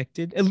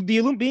expected. The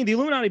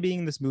Illuminati being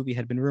in this movie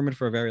had been rumored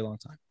for a very long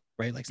time,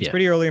 right? Like since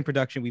pretty early in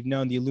production, we've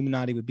known the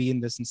Illuminati would be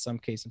in this in some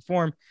case and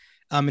form.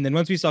 And then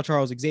once we saw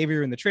Charles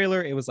Xavier in the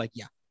trailer, it was like,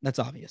 yeah, that's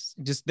obvious.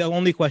 Just the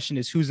only question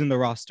is who's in the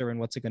roster and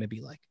what's it going to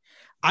be like.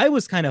 I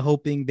was kind of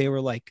hoping they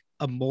were like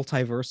a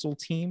multiversal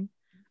team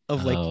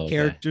of like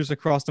characters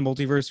across the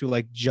multiverse who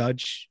like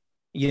judge,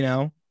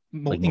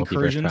 like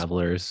incursions.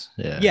 Travelers.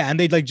 Yeah, and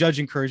they'd like judge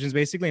incursions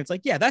basically. And it's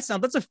like, yeah, that's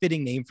a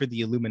fitting name for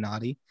the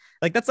Illuminati.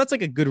 Like that's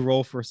like a good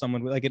role for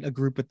someone with like a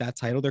group with that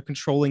title. They're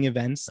controlling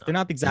events. They're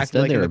not exactly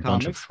Instead, like they're in the a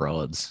bunch comics. of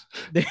frauds.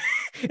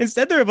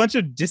 Instead, they're a bunch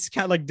of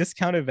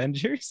discount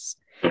Avengers.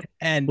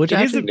 And which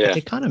actually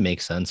it kind of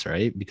makes sense,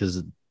 right?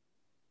 Because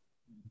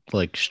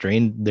like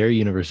their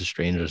universe of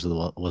Strangers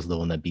was the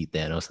one that beat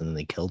Thanos and then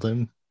they killed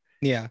him.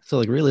 Yeah. So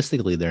like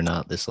realistically, they're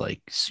not this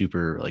like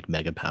super like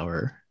mega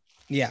power.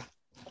 Yeah.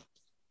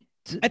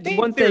 I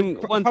think they're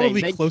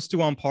probably close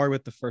to on par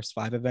with the first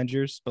 5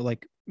 Avengers, but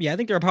like, yeah, I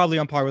think they're probably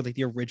on par with like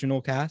the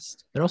original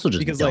cast. They're also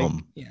just dumb.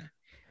 Like, yeah.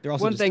 They're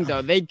also one thing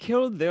though, they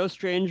killed Their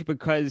Strange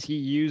because he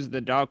used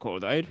the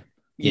Darkhold, right?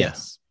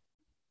 Yes.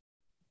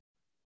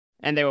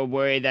 And they were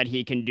worried that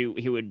he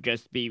would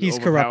just be he's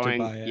corrupted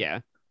by it.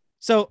 Yeah.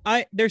 So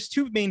there's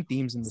 2 main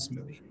themes in this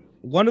movie.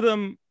 One of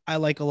them I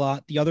like a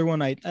lot. The other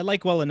one I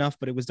like well enough,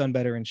 but it was done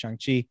better in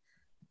Shang-Chi.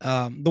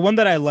 The one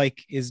that I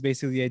like is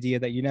basically the idea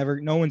that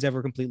no one's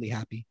ever completely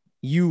happy.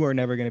 You are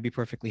never going to be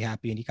perfectly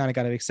happy, and you kind of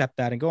got to accept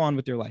that and go on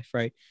with your life,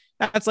 right?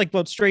 That's like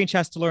what Strange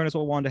has to learn. Is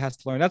what Wanda has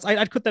to learn.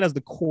 I'd put that as the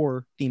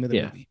core theme of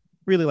the movie.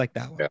 Really like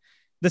that one. Yeah.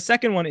 The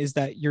second one is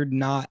that you're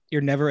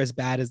never as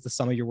bad as the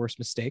sum of your worst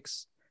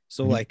mistakes.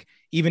 So like,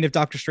 even if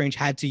Doctor Strange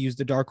had to use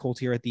the Darkhold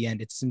here at the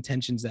end, it's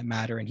intentions that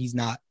matter. And he's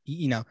not,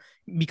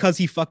 because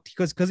he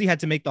had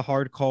to make the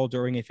hard call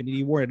during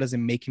Infinity War, it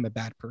doesn't make him a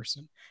bad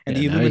person. And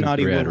the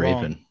Illuminati were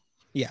wrong.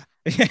 Yeah.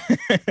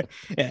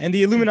 And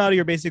the Illuminati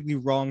are basically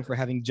wrong for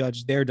having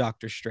judged their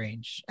Doctor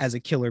Strange as a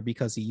killer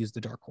because he used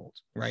the Darkhold,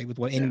 right? With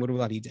what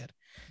he did.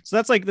 So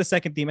that's like the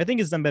second theme. I think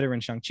it's done better in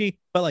Shang-Chi,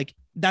 but like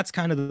that's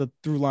kind of the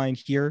through line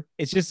here.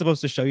 It's just supposed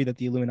to show you that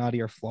the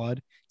Illuminati are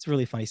flawed. It's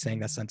really funny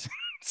saying that sentence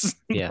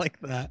like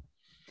that.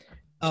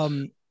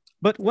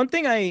 But one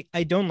thing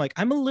I don't like,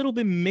 I'm a little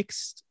bit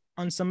mixed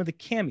on some of the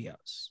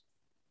cameos.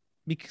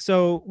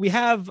 So we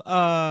have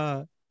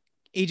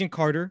Agent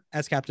Carter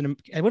as Captain.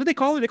 What do they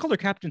call her? They call her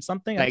Captain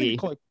something. Peggy.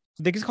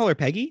 They just call her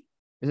Peggy.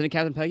 Isn't it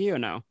Captain Peggy or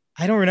no?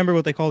 I don't remember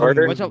what they call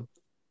her. What's up?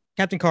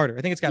 Captain Carter.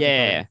 I think it's Captain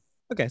Carter. Yeah.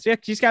 Okay, so yeah,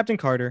 she's Captain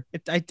Carter.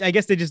 I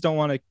guess they just don't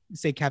want to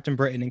say Captain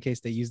Britain in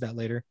case they use that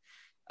later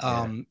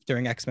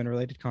during X-Men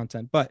related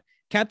content. But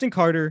Captain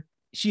Carter,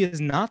 she is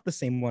not the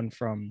same one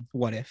from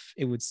What If,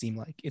 it would seem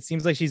like. It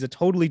seems like she's a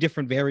totally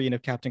different variant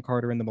of Captain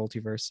Carter in the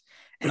multiverse.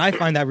 And I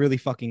find that really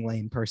fucking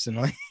lame,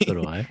 personally. So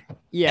do I.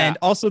 Yeah. And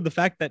also the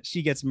fact that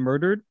she gets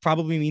murdered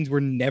probably means we're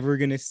never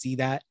going to see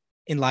that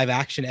in live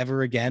action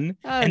ever again.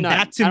 And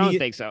that to me, I don't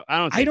think so.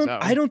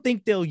 I don't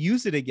think they'll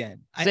use it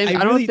again. I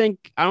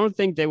don't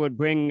think they would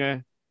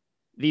bring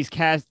these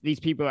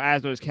people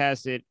as those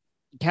cast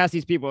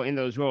these people in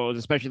those roles,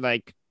 especially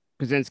like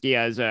Krasinski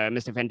as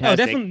Mr. Oh, Fantastic.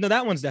 definitely. No,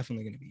 that one's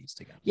definitely going to be used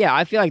again. Yeah,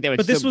 I feel like they would.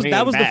 But this still was bring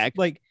that him was back.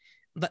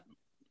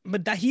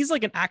 but that he's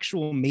like an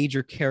actual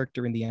major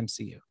character in the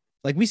MCU.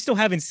 Like we still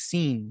haven't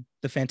seen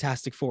the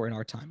Fantastic Four in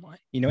our timeline,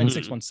 in Mhm.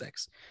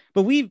 616.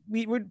 But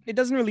it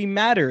doesn't really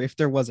matter if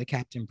there was a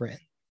Captain Britain.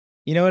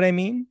 You know what I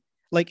mean?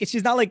 Like it's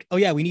just not like, oh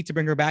yeah, we need to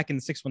bring her back in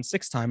the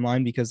 616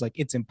 timeline because like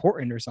it's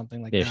important or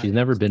something like that. Yeah, she's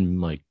never been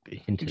like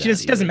hinted She at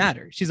doesn't even.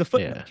 matter. She's a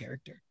footnote Yeah.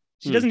 character.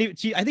 She Hmm. doesn't even.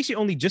 I think she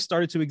only just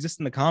started to exist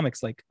in the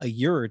comics like a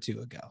year or two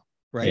ago,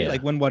 right? Yeah.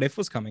 Like when What If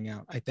was coming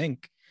out, I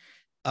think.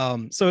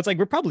 So it's like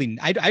we're probably.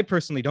 I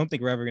personally don't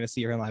think we're ever going to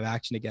see her in live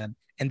action again,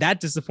 and that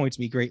disappoints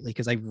me greatly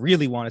because I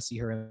really want to see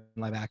her in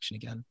live action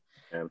again.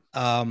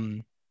 Yeah.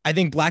 I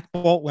think Black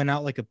Bolt went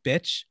out like a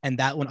bitch, and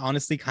that one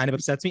honestly kind of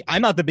upsets me.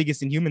 I'm not the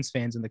biggest Inhumans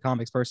fans in the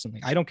comics personally.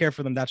 I don't care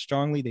for them that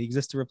strongly. They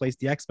exist to replace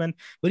the X-Men,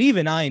 but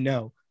even I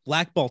know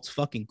Black Bolt's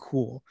fucking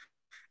cool.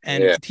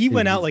 And Yeah. he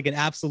went out like an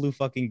absolute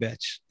fucking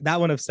bitch. That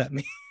one upset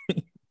me.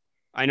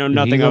 I know Is he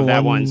nothing the of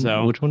that one.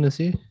 So Which one is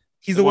he?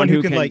 He's The the one one who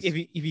who can can- like if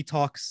he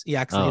talks, he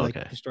accidentally okay.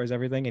 like destroys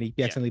everything, and he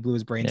Yeah. accidentally blew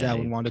his brains Yeah, out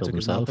when he Wanda killed took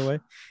his mouth himself. away.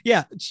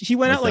 Yeah, he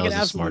went out like that an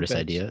was the absolute smartest bitch.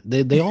 idea.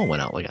 They all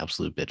went out like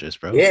absolute bitches,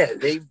 bro. Yeah,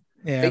 they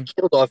Yeah,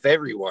 killed off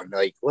everyone.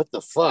 Like, what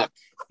the fuck?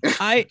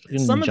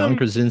 And some of John them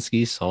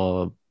Krasinski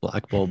saw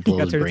Black Bolt He blow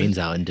got his turned brains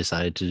out and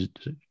decided to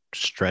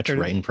stretch Turned-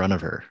 right in front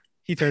of her.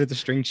 he turned into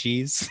string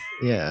cheese.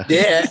 Yeah.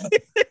 Yeah.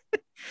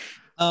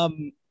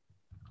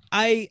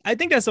 I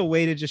think that's a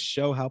way to just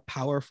show how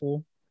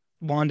powerful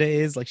Wanda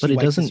is. Like, she But it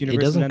wipes this doesn't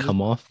universe and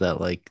come off that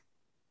like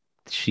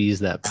she's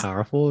that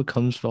powerful. It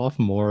comes off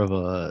more of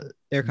a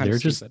They're kind of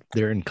just stupid.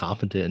 they're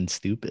incompetent and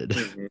stupid.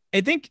 Mhm.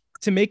 I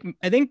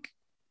think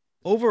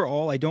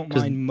overall, I don't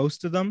 'Cause- mind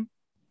most of them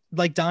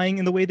like dying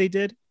in the way they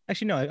did.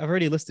 Actually, no, I've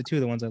already listed two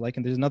of the ones I like,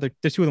 and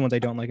there's two of the ones I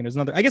don't like, and there's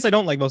another. I guess I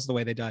don't like most of the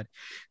way they died,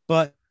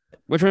 but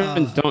which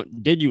ones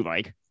did you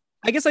like?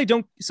 I guess I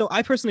don't. So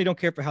I personally don't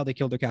care for how they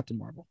killed their Captain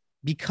Marvel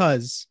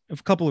because of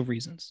a couple of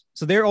reasons.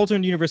 So their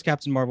alternate universe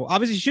Captain Marvel,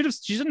 obviously, she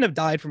shouldn't have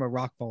died from a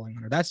rock falling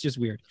on her. That's just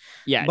weird.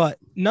 Yeah, But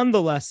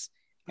nonetheless,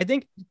 I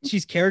think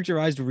she's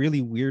characterized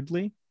really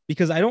weirdly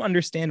because I don't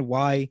understand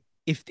why.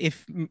 If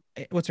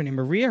what's her name?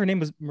 Maria. Her name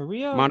was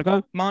Maria.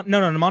 Monica.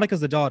 No.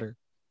 Monica's the daughter.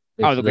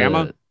 Oh, the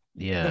grandma?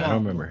 Yeah, The I mom.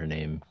 don't remember her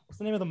name. What's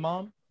the name of the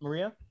mom?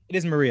 Maria. It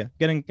is Maria.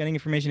 Getting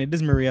information. It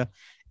is Maria.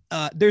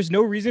 There's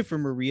no reason for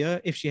Maria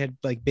if she had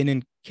like been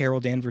in Carol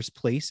Danvers'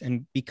 place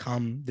and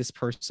become this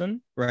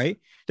person, right?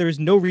 There is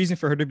no reason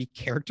for her to be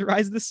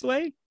characterized this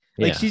way.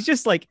 Like Yeah. she's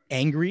just like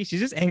angry. She's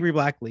just angry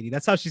black lady.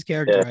 That's how she's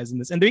characterized in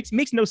this, and it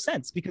makes no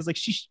sense because like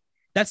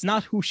that's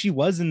not who she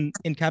was in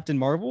Captain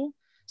Marvel.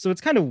 So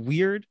it's kind of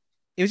weird.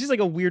 It was just like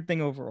a weird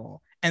thing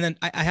overall. And then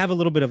I have a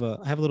little bit of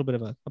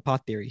a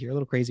pot theory here, a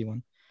little crazy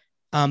one.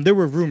 There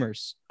were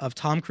rumors of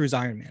Tom Cruise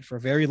Iron Man for a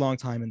very long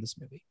time in this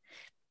movie.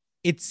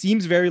 It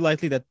seems very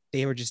likely that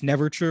they were just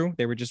never true.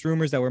 They were just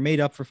rumors that were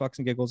made up for fucks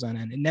and giggles, and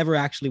it never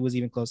actually was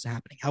even close to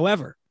happening.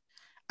 However,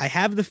 I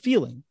have the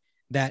feeling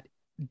that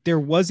there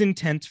was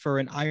intent for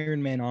an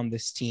Iron Man on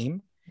this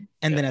team,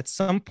 and then at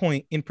some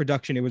point in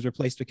production, it was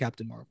replaced with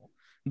Captain Marvel.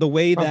 The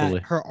way Probably.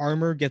 that her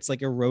armor gets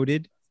like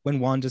eroded when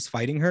Wanda's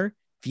fighting her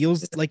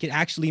feels like it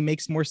actually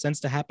makes more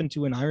sense to happen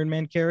to an Iron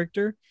Man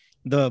character.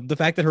 The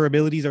fact that her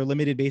abilities are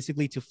limited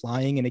basically to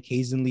flying and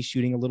occasionally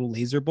shooting a little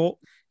laser bolt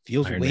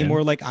feels Iron way Man.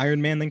 more like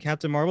Iron Man than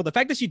Captain Marvel. The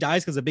fact that she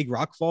dies because a big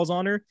rock falls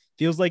on her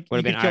feels like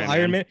Would've you been could kill Iron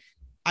Iron Man. Man.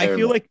 I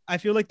Iron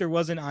feel like there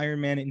was an Iron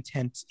Man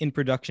intent in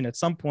production at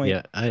some point,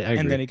 Yeah, I agree.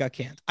 and then it got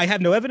canned. I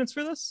have no evidence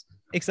for this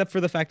except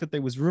for the fact that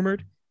there was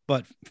rumored,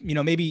 but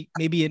maybe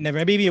it never,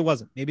 maybe it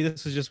wasn't. Maybe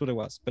this is just what it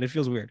was, but it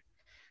feels weird.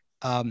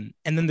 And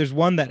then there's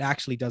one that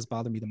actually does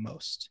bother me the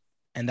most,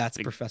 and that's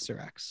Professor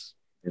X.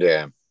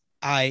 Yeah.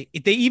 They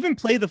even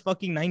play the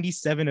fucking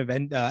 97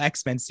 event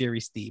X-Men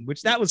series theme,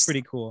 which that was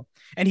pretty cool.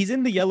 And he's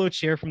in the yellow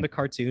chair from the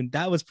cartoon.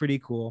 That was pretty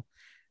cool.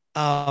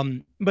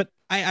 But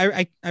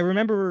I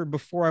remember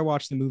before I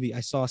watched the movie, I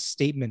saw a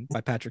statement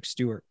by Patrick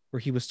Stewart where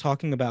he was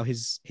talking about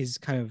his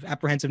kind of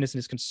apprehensiveness and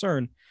his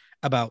concern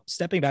about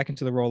stepping back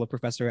into the role of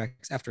Professor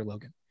X after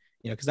Logan,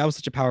 because that was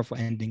such a powerful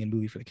ending and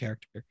movie for the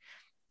character.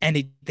 And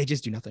they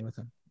just do nothing with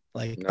him.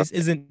 Like No. this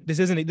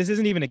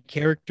isn't even a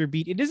character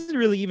beat. It isn't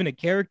really even a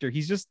character.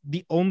 He's just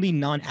the only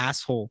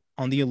non-asshole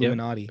on the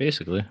Illuminati.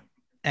 Basically.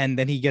 And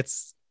then he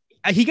gets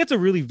a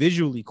really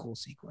visually cool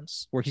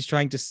sequence where he's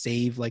trying to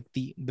save like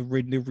the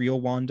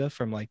real Wanda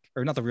from like,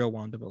 or not the real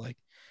Wanda, but like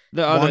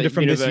The other Wanda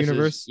from this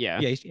universes,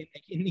 universe. Yeah.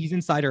 He's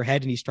inside her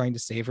head and he's trying to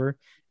save her.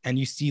 And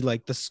you see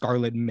like the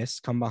Scarlet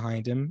Mist come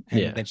behind him,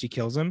 and Yeah. then she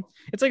kills him.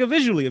 It's like a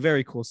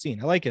very cool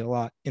scene. I like it a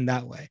lot in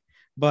that way.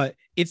 But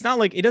it's not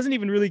like it doesn't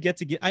even really get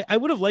to get. I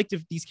would have liked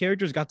if these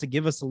characters got to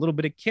give us a little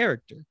bit of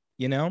character.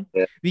 Yeah.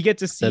 We get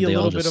to see Said a they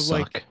all little bit just of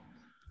suck. like,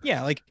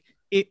 yeah, like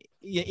it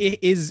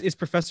is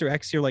Professor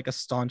X here like a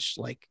staunch,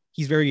 like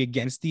he's very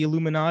against the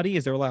Illuminati?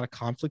 Is there a lot of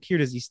conflict here?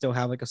 Does he still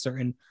have like a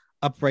certain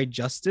upright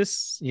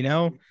justice?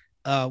 None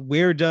of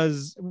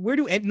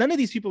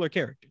these people are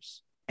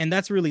characters, and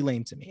that's really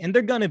lame to me. And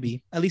they're gonna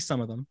be, at least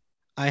some of them.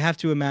 I have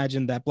to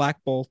imagine that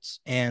Black Bolt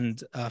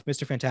and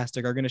Mr.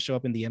 Fantastic are going to show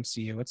up in the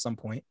MCU at some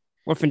point.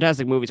 Well,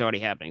 Fantastic movie's already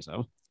happening,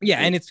 so yeah,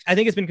 and I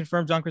think it's been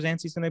confirmed John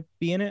Krasinski's going to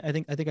be in it. I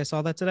think I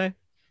saw that today.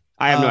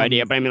 I have no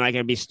idea, but I mean, like,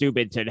 it'd be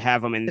stupid to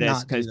have him in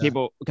this because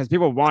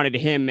people wanted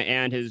him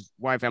and his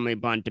wife Emily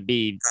Blunt to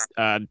be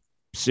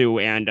Sue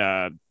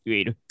and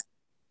Reed.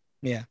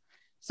 Yeah,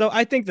 so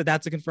I think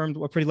that's a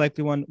pretty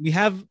likely one. We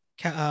have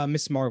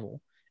Miss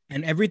Marvel,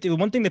 and everything.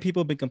 One thing that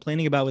people have been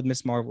complaining about with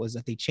Miss Marvel is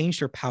that they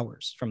changed her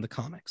powers from the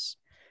comics.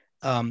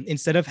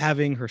 Instead of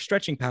having her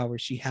stretching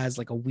powers, she has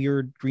like a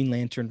weird Green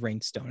Lantern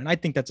rain stone, and I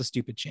think that's a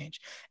stupid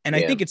change. And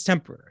I think it's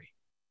temporary.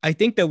 I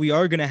think that we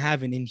are going to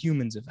have an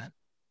Inhumans event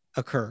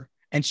occur,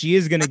 and she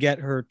is going to get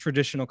her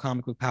traditional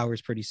comic book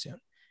powers pretty soon.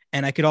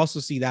 And I could also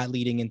see that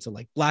leading into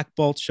like Black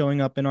Bolt showing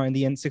up in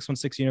the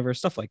N616 universe,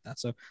 stuff like that.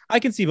 So I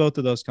can see both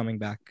of those coming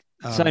back.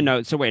 Side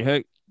note. So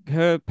wait,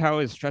 her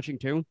power is stretching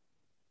too?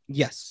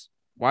 Yes.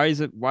 Why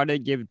do they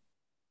give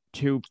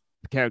two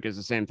characters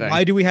the same thing?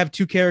 Why do we have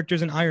two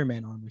characters in Iron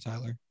Man armor,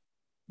 Tyler?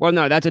 Well,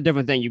 no, that's a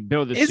different thing. You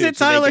build the suit. Is it,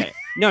 Tyler?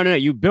 No,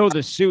 you build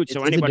the suit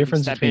so anybody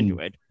can step into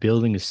it.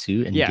 Building a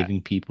suit and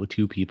giving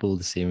two people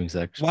the same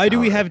exact Why do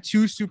we have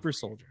two super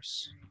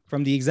soldiers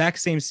from the exact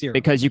same series?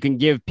 Because you can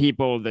give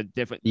people the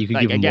different. You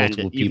can give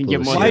multiple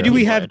people. Why do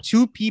we have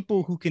two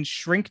people who can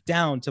shrink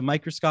down to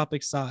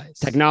microscopic size?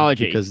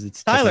 Technology. Because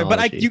it's Tyler,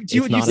 technology.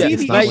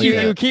 but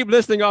you keep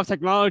listing off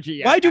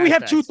technology. Why do we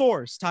have two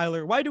Thors,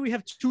 Tyler? Why do we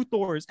have two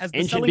Thors as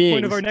the selling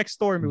point of our next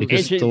Thor movie?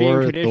 Because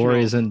Thor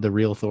isn't the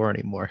real Thor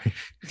anymore.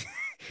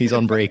 He's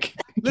on break.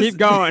 Keep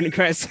going,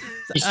 Chris.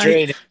 He's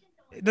traded.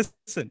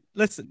 Listen.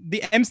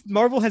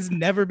 Marvel has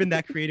never been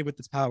that creative with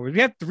its powers. We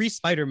had 3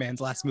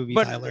 Spider-Mans last movie,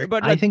 Tyler.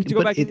 But I think to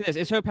go back to this,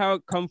 is her power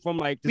come from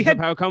her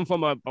power come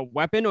from a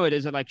weapon, or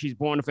is it like she's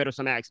born with it or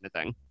some accident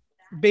thing?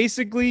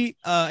 Basically,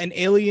 an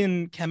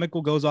alien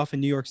chemical goes off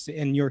in New York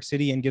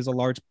City and gives a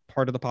large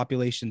part of the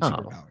population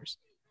superpowers.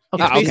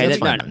 Okay, that's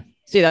fine.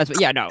 See,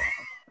 no.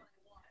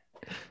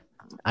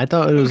 I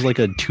thought it was like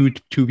two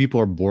people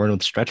are born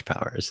with stretch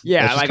powers.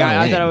 Yeah, like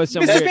I thought it was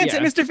some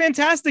Mr.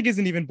 Fantastic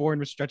isn't even born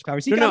with stretch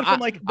powers. He got it from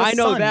like the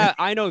sun.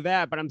 I know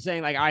that, but I'm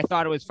saying like I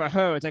thought it was for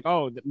her. It's like,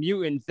 oh, the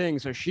mutant thing,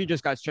 so she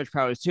just got stretch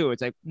powers too.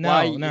 It's like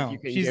no.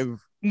 The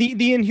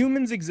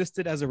Inhumans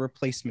existed as a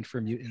replacement for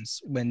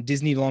mutants when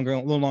Disney no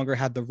longer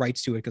had the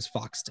rights to it because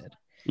Fox did.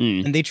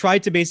 And they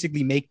tried to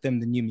basically make them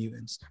the New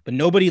Mutants, but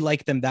nobody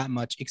liked them that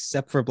much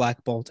except for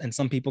Black Bolt, and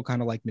some people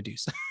kind of like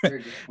Medusa.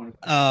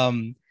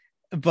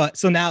 But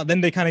so now then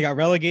they kind of got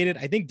relegated.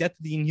 I think Death of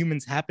the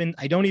Inhumans happened.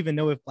 I don't even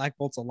know if Black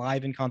Bolt's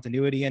alive in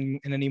continuity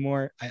and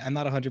anymore. I'm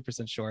not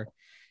 100% sure,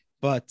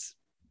 but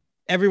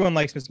everyone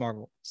likes Miss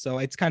Marvel, so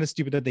it's kind of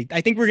stupid that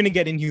I think we're gonna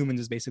get Inhumans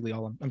is basically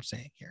all I'm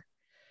saying here.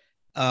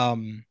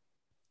 Do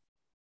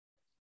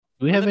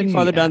we have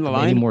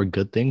any more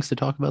good things to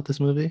talk about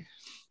this movie?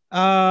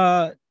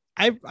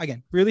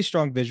 Again, really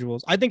strong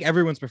visuals. I think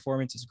everyone's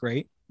performance is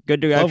great.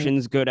 Good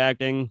directions, good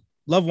acting.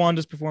 Love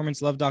Wanda's performance.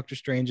 Love Doctor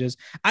Strange's.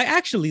 I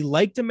actually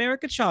liked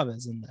America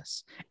Chavez in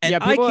this. And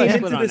people are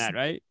split on that,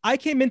 right? I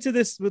came into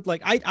this with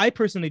like I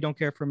personally don't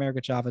care for America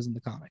Chavez in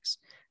the comics.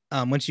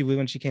 When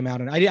she came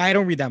out, and I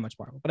don't read that much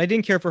Marvel, but I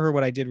didn't care for her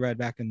what I did read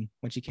back when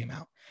she came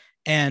out,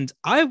 and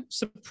I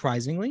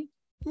surprisingly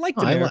liked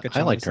America Chavez.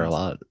 I liked her a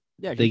lot.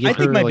 Yeah, I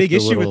think my big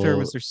issue with her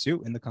was her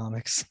suit in the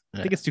comics.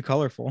 I think it's too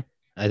colorful.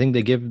 I think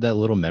they give that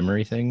little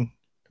memory thing,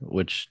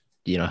 which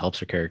helps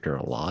her character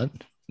a lot.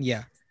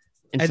 Yeah.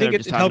 I think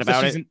it helps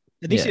that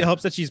it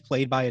helps that she's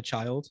played by a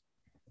child.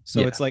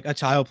 So it's like a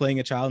child playing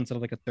a child instead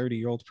of like a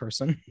 30-year-old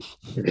person.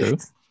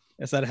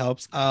 Yes, that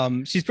helps.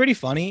 She's pretty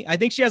funny. I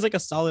think she has like a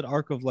solid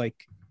arc of like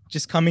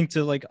just coming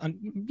to like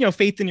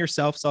faith in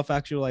yourself,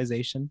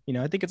 self-actualization.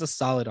 I think it's a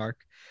solid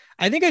arc.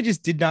 I think I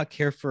just did not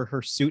care for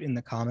her suit in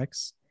the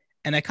comics.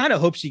 And I kind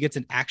of hope she gets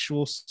an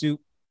actual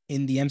suit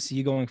in the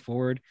MCU going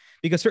forward,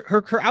 because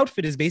her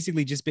outfit has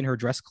basically just been her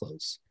dress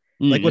clothes.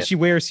 Like what she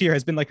wears here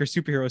has been like her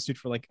superhero suit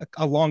for like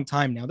a long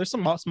time now. There's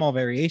some small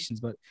variations,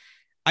 but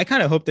I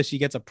kind of hope that she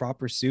gets a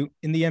proper suit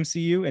in the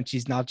MCU and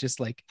she's not just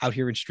like out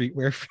here in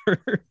streetwear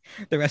for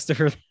the rest of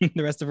her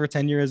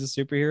tenure as a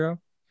superhero.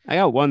 I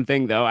got one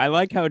thing though. I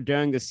like how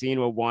during the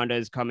scene where Wanda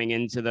is coming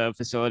into the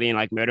facility and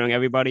like murdering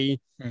everybody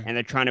and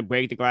they're trying to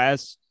break the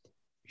glass,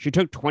 she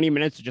took 20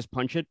 minutes to just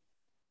punch it.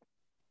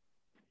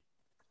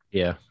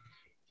 Yeah.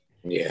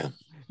 Yeah.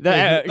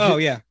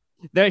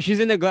 She's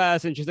in the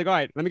glass and she's like, all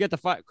right, let me get the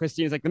fire.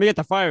 Christine's like, let me get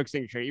the fire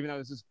extinguisher, even though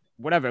this is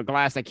whatever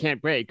glass that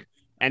can't break.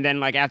 And then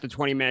like after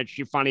 20 minutes,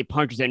 she finally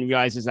punches it and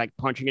realizes like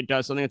punching it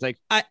does something. It's like,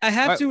 I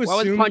have to assume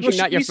why was punching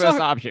not your first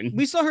option?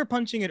 We saw her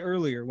punching it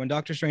earlier when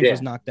Doctor Strange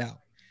was knocked out.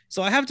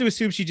 So I have to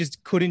assume she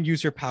just couldn't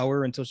use her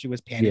power until she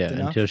was panicked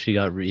enough. Until she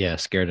got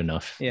scared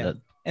enough. Yeah.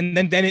 And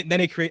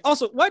then it creates.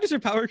 Also, why does her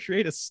power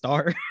create a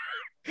star?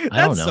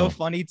 That's so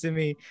funny to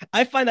me.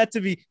 I find that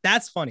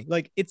that's funny.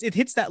 Like it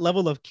hits that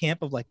level of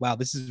camp of like, wow,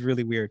 this is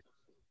really weird.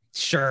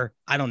 Sure,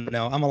 I don't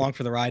know. I'm along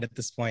for the ride at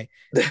this point.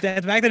 The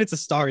fact that it's a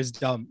star is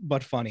dumb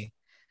but funny.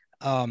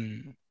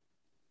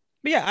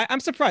 But yeah, I'm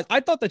surprised. I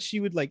thought that she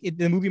would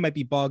the movie might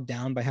be bogged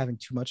down by having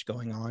too much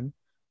going on.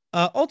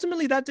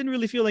 Ultimately, that didn't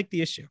really feel like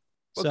the issue.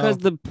 Because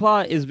the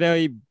plot is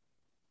very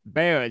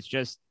bare. It's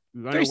just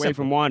run away simple.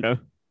 from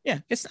Wanda. Yeah,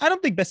 I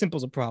don't think Best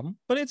Simple's a problem,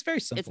 but it's very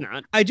simple. It's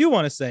not. I do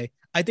want to say,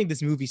 I think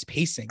this movie's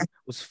pacing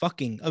was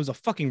a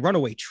fucking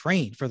runaway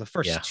train for the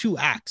first 2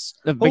 acts.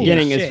 The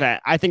beginning is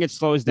fast. I think it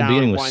slows down. The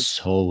beginning was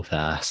so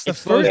fast. It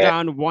slows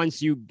down once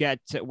they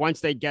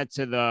get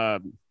to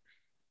the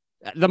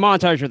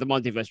montage of the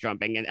multiverse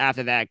jumping, and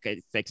after that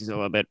it fixes it a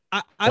little bit.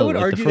 I would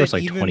argue the first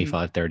that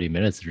 25-30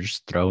 minutes, they're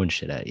just throwing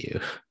shit at you.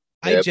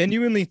 I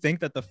genuinely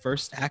think that the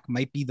first act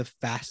might be the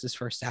fastest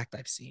first act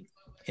I've seen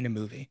in a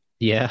movie.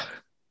 Yeah.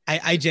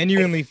 I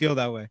genuinely feel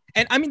that way.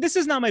 And I mean, this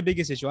is not my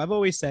biggest issue. I've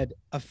always said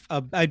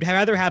I'd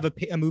rather have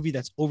a movie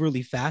that's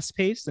overly fast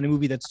paced than a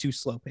movie that's too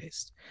slow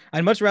paced.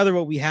 I'd much rather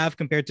what we have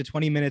compared to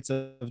 20 minutes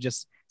of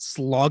just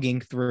slogging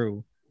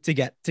through to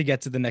get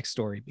to the next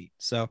story beat.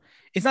 So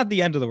it's not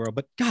the end of the world,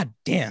 but god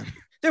damn,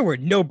 there were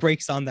no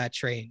breaks on that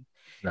train.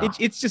 No.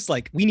 It's just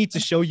like, we need to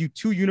show you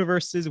 2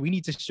 universes. We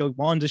need to show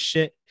Wanda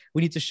shit.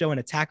 We need to show an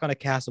attack on a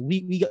castle.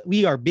 We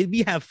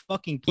have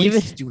fucking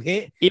places to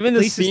hit. Even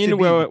the scene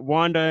where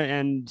Wanda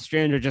and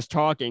Strange are just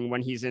talking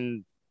when he's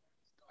in,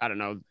 I don't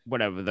know,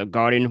 whatever, the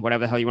Guardian,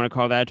 whatever the hell you want to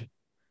call that,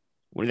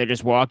 when they're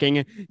just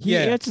walking. He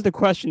answers the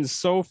questions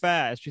so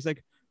fast. She's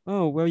like,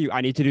 "Oh, where are you?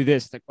 I need to do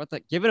this." Like, what the?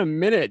 Give it a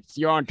minute.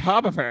 You're on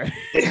top of her.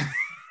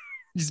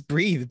 Just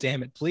breathe,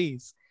 damn it,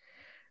 please.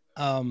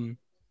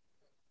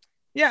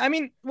 Yeah, I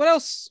mean, what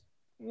else?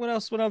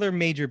 What other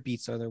major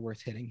beats are there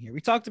worth hitting here?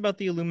 We talked about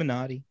the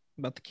Illuminati,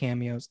 about the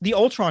cameos, the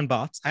Ultron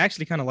bots. I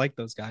actually kind of like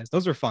those guys.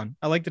 Those are fun.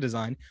 I like the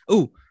design.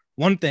 Oh,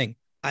 one thing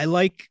I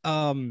like.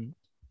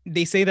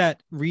 They say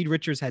that Reed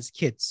Richards has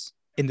kids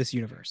in this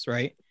universe,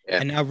 right? Yeah.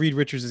 And now Reed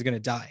Richards is going to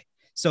die.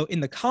 So in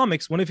the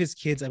comics, one of his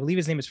kids, I believe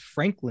his name is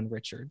Franklin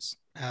Richards.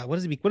 What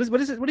does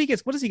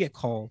he get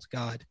called?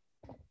 God.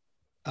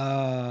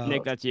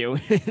 Nick, that's you,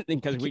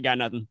 because we got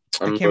nothing.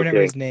 I can't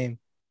remember his name.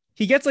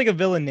 He gets like a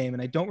villain name,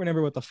 and I don't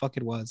remember what the fuck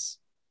it was.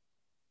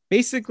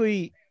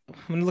 Basically, I'm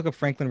gonna look up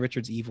Franklin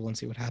Richards evil and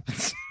see what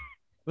happens.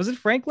 Was it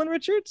Franklin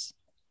Richards?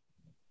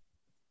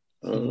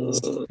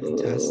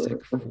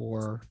 Fantastic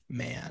Four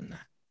man.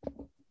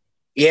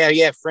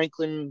 Yeah,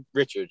 Franklin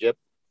Richards. Yep.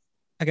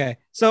 Okay,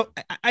 so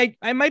I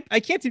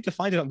can't seem to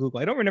find it on Google.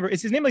 I don't remember.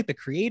 Is his name like the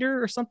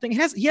Creator or something?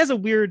 He has a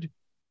weird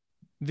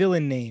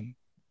villain name,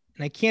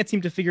 and I can't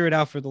seem to figure it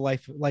out for the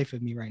life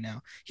of me right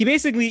now.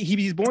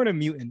 He's born a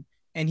mutant,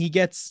 and he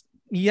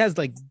has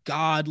like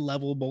god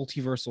level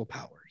multiversal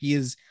power. He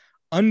is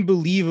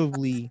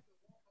unbelievably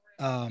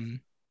maybe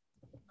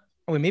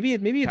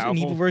it's powerful. An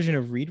evil version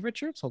of Reed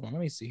Richards. Hold on,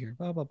 let me see here.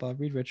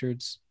 Reed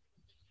Richards.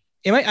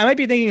 I might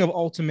be thinking of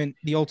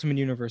the Ultimate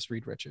Universe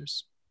Reed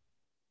Richards.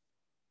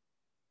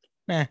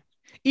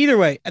 Either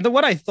way, and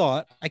what I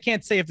thought, I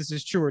can't say if this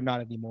is true or not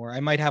anymore. I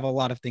might have a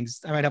lot of things.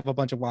 I might have a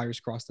bunch of wires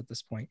crossed at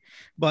this point.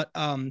 But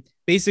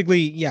basically,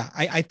 yeah,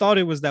 I thought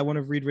it was that one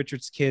of Reed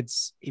Richards'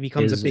 kids, he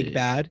becomes a big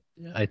bad.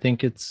 I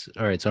think it's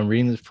all right. So I'm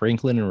reading this.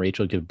 Franklin and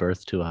Rachel give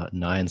birth to a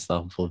nigh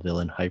unstoppable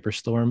villain,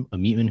 Hyperstorm, a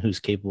mutant who's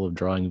capable of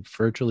drawing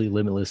virtually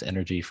limitless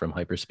energy from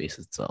hyperspace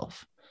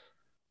itself.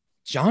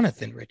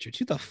 Jonathan Richards,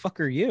 who the fuck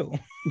are you?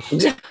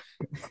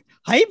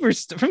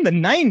 Hyperstorm from the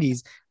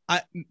 90s.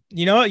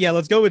 You know what? Yeah,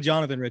 let's go with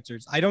Jonathan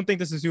Richards. I don't think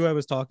this is who I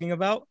was talking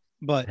about,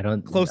 but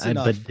close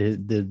enough. But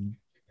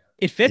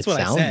it fits what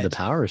I said. The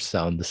powers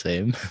sound the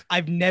same.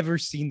 I've never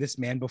seen this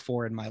man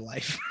before in my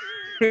life.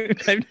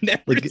 I've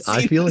never.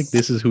 I feel like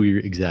this is who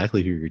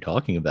you're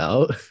talking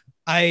about.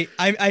 I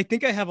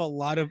think I have a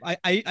lot of. I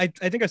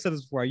think I've said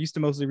this before. I used to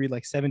mostly read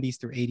like 70s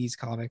through 80s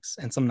comics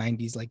and some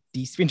 90s like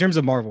DC in terms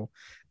of Marvel.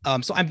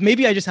 So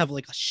maybe I just have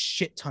like a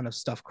shit ton of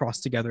stuff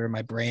crossed together in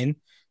my brain.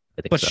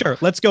 But sure,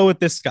 let's go with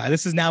this guy.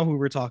 This is now who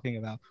we're talking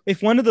about.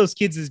 If one of those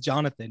kids is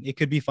Jonathan, it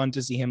could be fun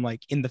to see him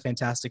like in the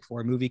Fantastic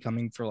Four movie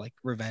coming for like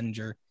revenge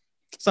or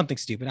something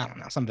stupid. I don't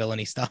know, some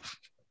villainy stuff.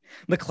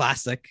 The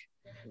classic.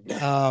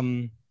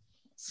 So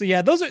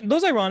yeah,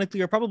 those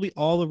ironically are probably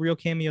all the real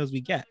cameos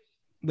we get,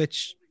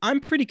 which I'm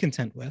pretty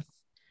content with.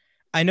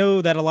 I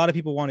know that a lot of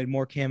people wanted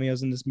more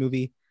cameos in this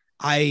movie.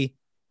 I'm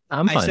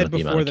fine with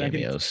the amount of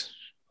cameos.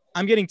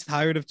 I'm getting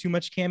tired of too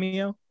much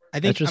cameo. I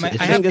think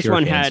I have this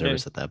one had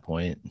service at that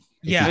point.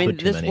 Yeah, I mean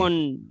this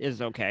one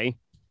is okay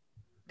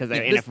because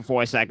they're in it for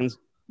 4 seconds.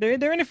 They're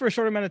in it for a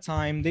short amount of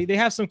time. They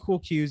have some cool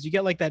cues. You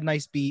get like that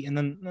nice beat, and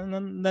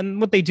then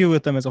what they do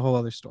with them is a whole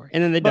other story.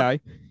 And then they die.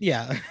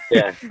 Yeah.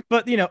 Yeah.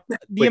 But you know,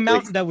 the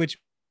amount that which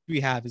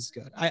we have is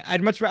good.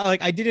 I'd much rather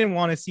I didn't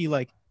want to see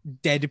like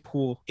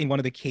Deadpool in one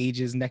of the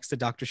cages next to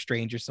Doctor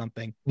Strange or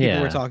something.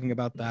 People were talking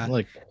about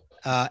that.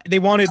 They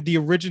wanted the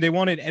original. They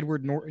wanted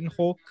Edward Norton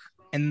Hulk.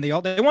 And they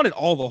wanted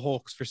all the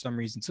Hulks for some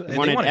reason. So they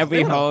wanted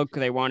every Hulk.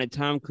 They wanted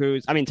Tom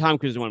Cruise. I mean, Tom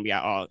Cruise is the one we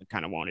all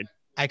kind of wanted.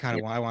 I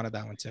wanted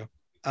that one too.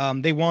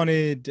 They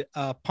wanted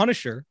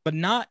Punisher, but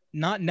not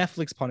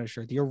Netflix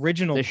Punisher, the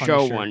original the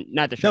Punisher. show one,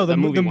 not the show. No, the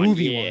movie one.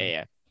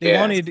 Yeah. They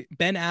wanted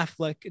Ben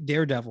Affleck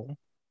Daredevil,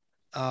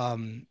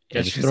 Just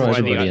Just throw for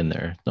everybody the- in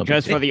there. No big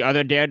Just for deal. the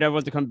other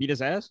Daredevils to come beat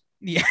his ass.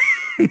 Yeah.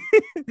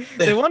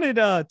 They wanted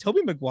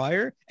Tobey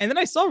Maguire, and then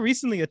I saw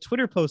recently a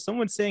Twitter post,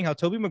 someone saying how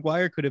Tobey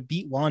Maguire could have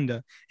beat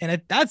Wanda,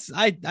 and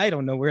I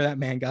don't know where that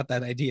man got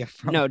that idea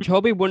from. No,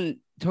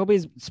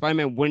 Toby's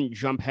Spider-Man wouldn't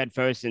jump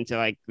headfirst into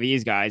like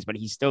these guys, but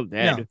he's still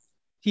dead. No.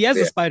 He has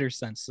Yeah. a spider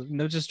sense,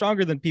 which is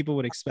stronger than people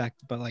would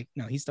expect. But like,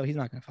 no, he's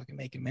not gonna fucking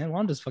make it, man.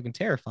 Wanda's fucking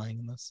terrifying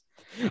in this.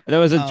 There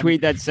was a Um,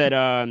 tweet that said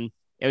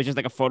it was just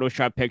like a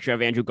Photoshop picture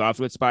of Andrew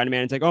Garfield with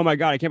Spider-Man. It's like, oh my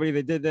god, I can't believe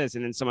they did this.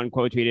 And then someone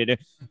quote tweeted,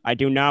 "I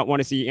do not want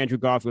to see Andrew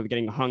Garfield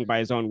getting hung by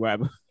his own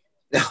web."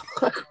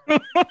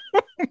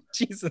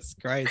 Jesus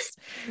Christ,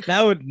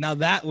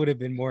 that would have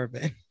been more of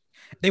it.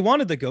 They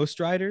wanted the Ghost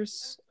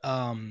Riders.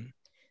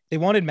 They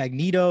wanted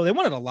Magneto. They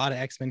wanted a lot of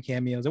X-Men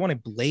cameos. They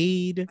wanted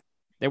Blade.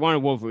 They wanted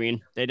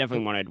Wolverine. They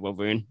definitely wanted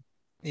Wolverine.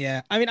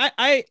 Yeah, I mean,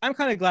 I'm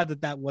kind of glad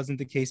that wasn't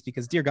the case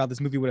because, dear God, this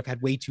movie would have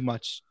had way too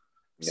much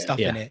stuff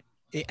in Yeah.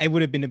 it. It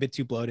would have been a bit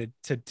too bloated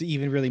to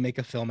even really make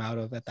a film out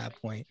of at that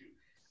point.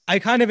 I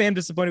kind of am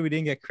disappointed we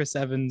didn't get Chris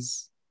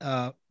Evans,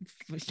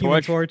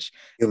 Human Torch.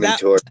 Human That-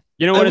 Torch.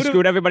 You know I what would've-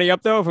 screwed everybody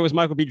up though? If it was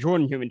Michael B.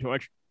 Jordan, Human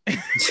Torch.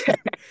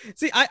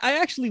 See, I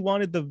actually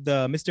wanted the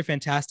Mr.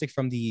 Fantastic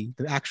from the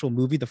actual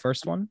movie, the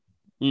first one.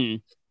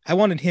 Mm, I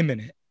wanted him in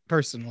it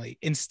personally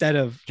instead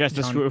of just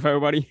to John- screw with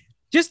everybody.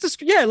 just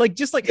to yeah, like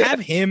Yeah. have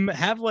him,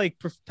 have like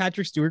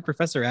Patrick Stewart,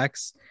 Professor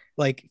X,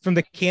 like from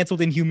the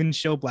canceled Inhuman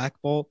show Black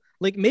Bolt.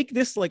 Like make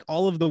this like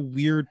all of the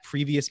weird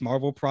previous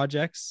Marvel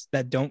projects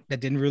that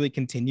didn't really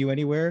continue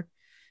anywhere.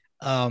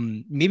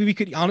 Maybe we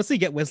could honestly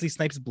get Wesley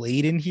Snipes'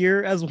 Blade in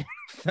here as one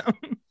of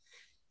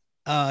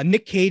them.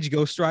 Nick Cage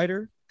Ghost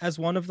Rider as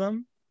one of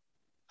them.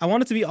 I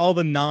want it to be all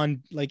the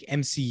non like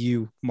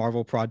MCU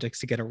Marvel projects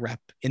to get a rep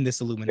in this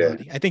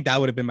Illuminati. I think that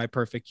would have been my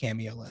perfect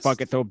cameo list.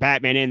 Fuck it, throw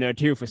Batman in there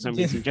too for some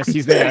reason. Just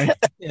he's there.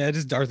 Yeah,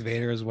 just Darth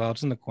Vader as well,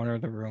 just in the corner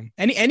of the room.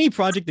 Any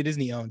project that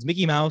Disney owns,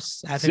 Mickey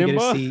Mouse, have him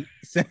get a seat.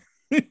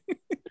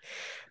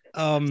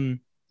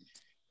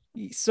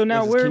 So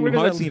now Where's where Kingdom does that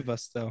Hearts? leave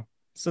us though?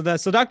 So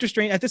Doctor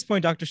Strange, at this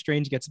point, Doctor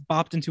Strange gets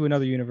bopped into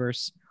another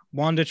universe.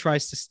 Wanda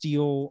tries to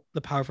steal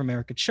the power from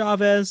America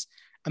Chavez.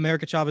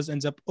 America Chavez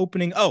ends up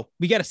opening. Oh,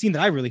 we get a scene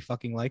that I really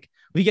fucking like.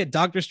 We get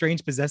Doctor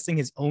Strange possessing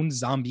his own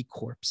zombie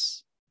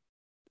corpse.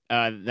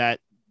 That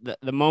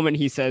the moment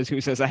he says, "Who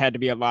says I had to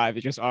be alive?"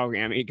 is just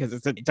origami because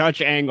it's a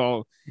Dutch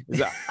angle,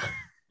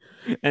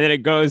 and then it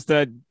goes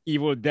to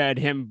Evil Dead,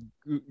 him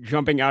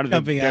jumping out of the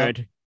Jumping out.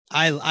 bed.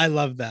 I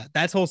love that.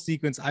 That whole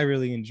sequence I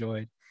really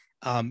enjoyed.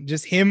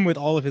 Just him with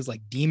all of his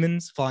like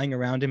demons flying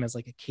around him as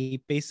like a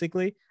cape,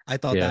 basically. I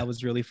thought Yeah. that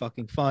was really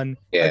fucking fun.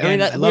 Yeah. Again, I mean,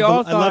 that- I we all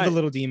love the thought-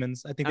 little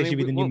demons. I think I they should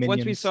be the mean, new minions.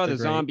 once we saw the They're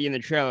great. zombie in the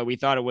trailer, we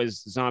thought it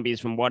was zombies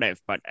from What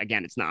If, but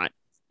again, it's not.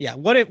 Yeah,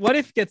 what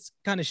if gets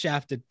kind of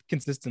shafted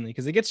consistently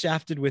because it gets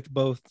shafted with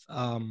both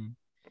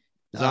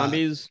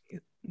Zombies.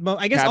 well,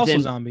 I guess also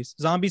Captain.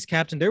 zombies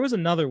Captain. There was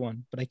another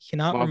one, but I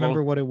cannot Marvel.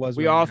 remember what it was.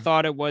 We right all now.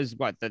 thought it was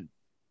what the.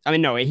 I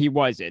mean, no, he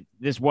was it.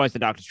 This was the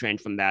Doctor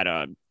Strange from that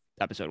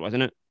episode,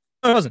 wasn't it?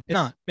 No, it wasn't. It's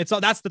not. It's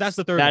that's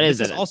the third. That one. is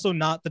This is it. also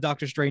not the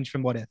Doctor Strange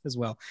from What If as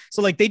well.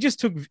 So like they just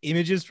took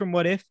images from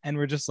What If and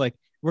we're just like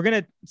we're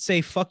gonna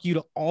say fuck you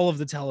to all of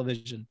the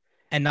television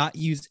and not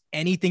use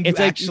anything you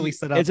actually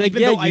set up. It's like,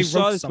 even yeah, though I you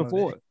saw wrote this some of it.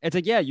 before. It's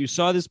like, yeah, you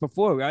saw this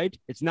before, right?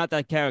 It's not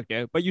that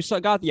character, but you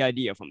got the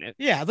idea from it.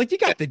 Yeah, like you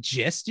got the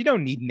gist. You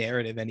don't need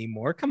narrative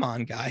anymore. Come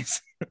on,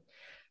 guys.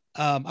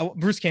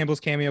 Bruce Campbell's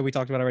cameo we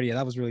talked about already. Yeah,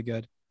 that was really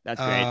good. That's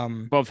great.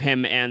 Um, Both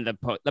him and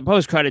the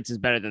post credits is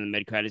better than the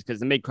mid credits because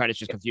the mid credits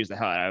just confuse the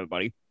hell out of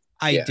everybody.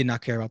 I Yeah. did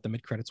not care about the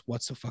mid credits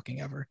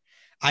whatsoever.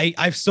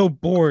 I'm so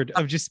bored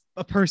of just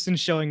a person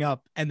showing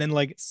up and then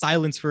like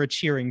silence for a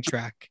cheering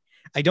track.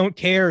 I don't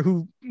care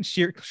who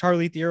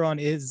Charlize Theron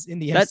is in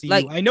the That's, MCU.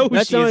 like, I know who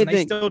that's she the is, only and I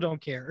thing. still don't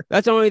care.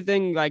 That's the only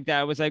thing like that.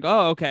 I was like,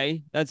 oh,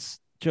 okay, that's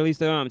Charlize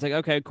Theron. It's like,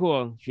 okay,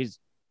 cool. She's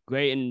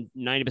great in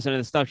 90% of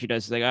the stuff she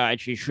does. It's like, all right,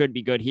 she should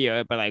be good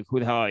here, but like, who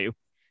the hell are you?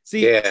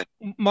 See, Yeah.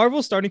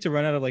 Marvel's starting to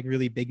run out of like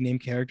really big name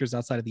characters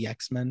outside of the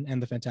X-Men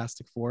and the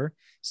Fantastic Four.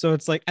 So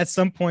it's like at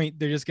some point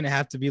they're just gonna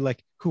have to be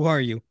like, "Who are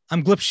you?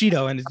 I'm Glip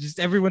Shido," and it's just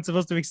everyone's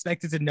supposed to be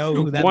expected to know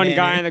who that One man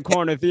guy is. in the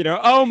corner theater.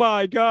 Oh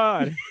my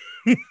god!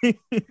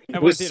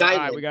 Everyone was said, all right,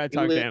 silent. we gotta It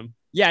talk was- to him.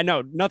 Yeah,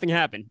 no, nothing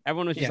happened.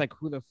 Everyone was just Yeah. like,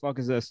 who the fuck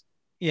is this?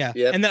 Yeah.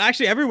 Yep. And then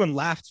actually everyone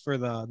laughed for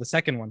the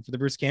second one, for the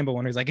Bruce Campbell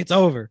one. He's like, "It's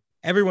over."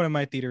 Everyone in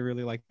my theater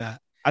really liked that.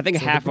 I think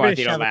So half of the our British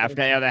theater have a laughed.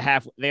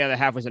 thing. The other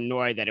half was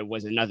annoyed that it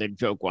was another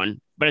joke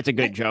one, but it's a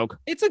good joke.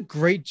 It's a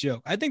great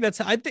joke. I think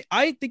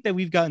I think that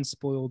we've gotten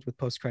spoiled with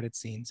post-credit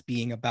scenes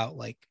being about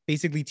like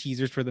basically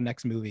teasers for the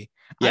next movie.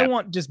 I Yeah.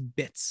 want just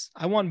bits.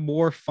 I want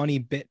more funny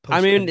bit I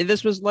mean, post-credit.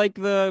 this was like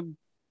the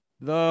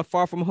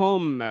Far From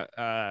Home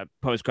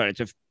post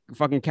credits of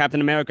fucking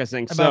Captain America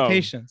saying about so.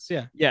 patience.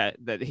 Yeah. Yeah,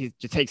 that he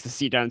just takes the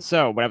seat down.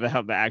 So whatever the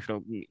hell the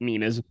actual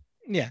meme is.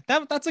 Yeah.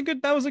 That was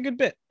a good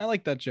bit. I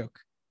like that joke.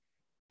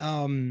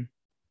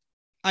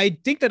 I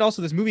think that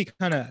also this movie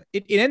kind of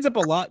it ends up a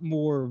lot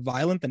more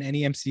violent than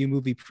any MCU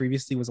movie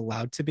previously was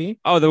allowed to be.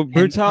 Oh, the I'm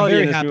brutality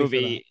very in this happy for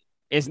movie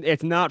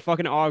It's not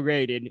fucking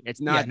R-rated.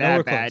 It's not nowhere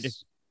that bad.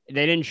 close.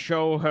 They didn't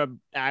show her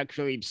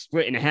actually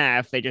split in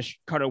half. They just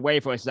cut away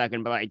for a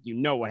second, but like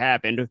what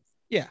happened.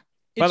 Yeah.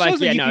 It But, like, shows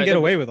that yeah, you no, can get the-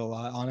 away with a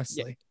lot,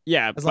 honestly.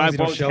 Yeah, As long as you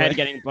don't Bo's show head it.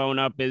 getting blown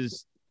up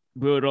is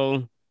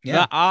brutal.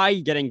 Yeah. The eye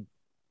getting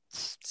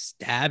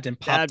Stabbed and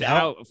popped stabbed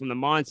out from the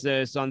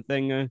monster or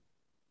something.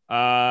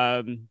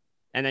 And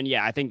then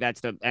I think that's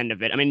the end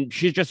of it. I mean,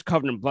 she's just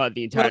covered in blood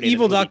the entire Well, day. of the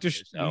evil movie, Doctor.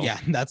 so- Yeah,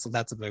 that's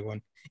a big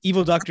one.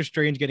 Evil Doctor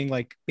Strange getting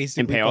like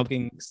basically Impaled.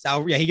 fucking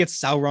Yeah, he gets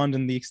Sauron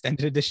in the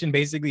extended edition.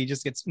 Basically, he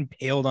just gets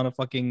impaled on a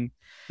fucking.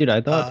 Dude,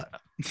 I thought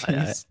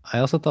Uh, I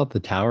also thought the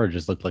tower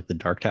just looked like the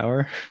Dark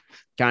Tower.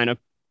 kind of.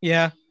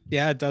 yeah,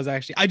 it does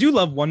actually. I do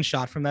love one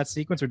shot from that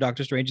sequence where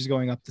Doctor Strange is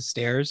going up the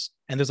stairs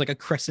and there's like a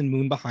crescent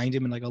moon behind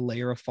him and like a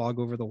layer of fog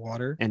over the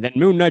water. And then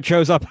Moon Knight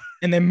shows up.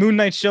 And then Moon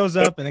Knight shows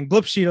up, and then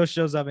Glupshido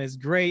shows up, and it's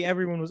great.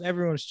 Everyone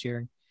was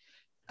cheering.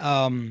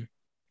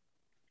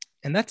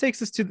 And that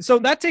takes us to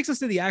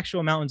the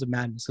actual Mountains of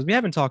Madness, because we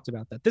haven't talked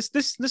about that.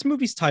 This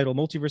movie's title,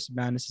 Multiverse of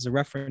Madness, is a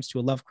reference to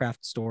a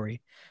Lovecraft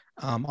story,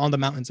 on the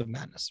Mountains of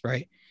Madness,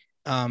 right?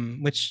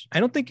 Which I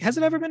don't think has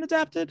it ever been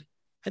adapted.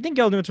 I think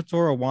Guillermo del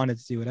Toro wanted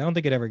to do it. I don't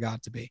think it ever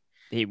got to be.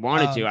 He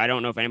wanted to. I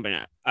don't know if anybody.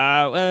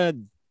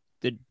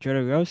 Did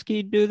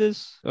Jodorowsky do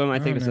this? Oh, I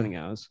think it's something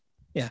else.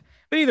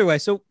 But either way,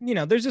 so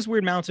there's this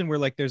weird mountain where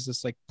like there's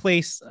this like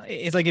place.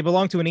 It's like it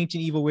belonged to an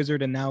ancient evil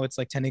wizard, and now it's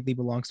like technically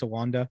belongs to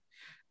Wanda.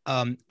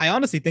 I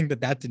honestly think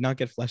that did not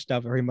get fleshed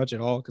out very much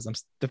at all,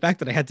 because the fact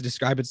that I had to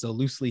describe it so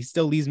loosely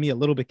still leaves me a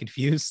little bit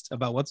confused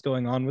about what's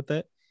going on with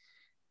it.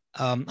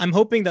 I'm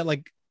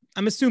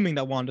assuming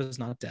that Wanda's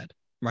not dead,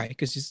 right?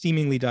 Because she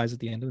seemingly dies at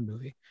the end of the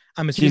movie.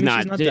 I'm assuming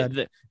she's not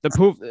dead. The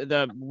proof,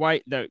 the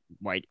white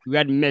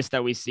red mist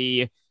that we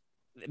see,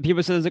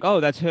 people say it's like, oh,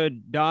 that's her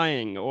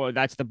dying, or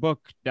that's the book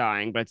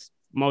dying, but it's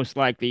most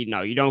likely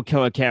no. You don't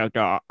kill a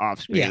character off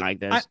screen like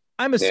this.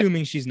 I'm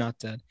assuming she's not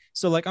dead.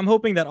 So like I'm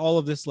hoping that all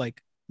of this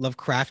like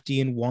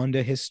Lovecraftian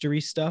Wanda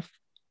history stuff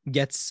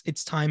gets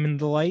its time in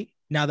the light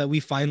now that we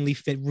finally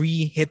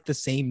hit the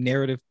same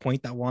narrative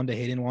point that Wanda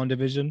hit in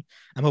WandaVision.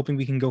 I'm hoping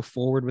we can go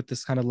forward with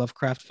this kind of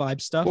Lovecraft vibe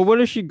stuff. Well, where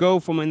does she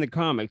go from in the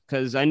comic?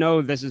 Because I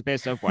know this is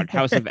based off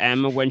House of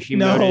M, when she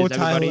murders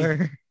everybody.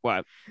 Tyler.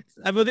 What?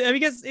 I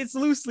guess it's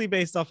loosely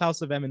based off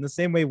House of M in the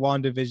same way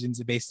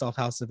WandaVision's based off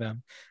House of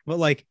M. But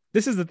like,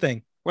 this is the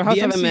thing. Well, House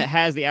of M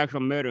has the actual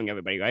murdering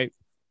everybody, right?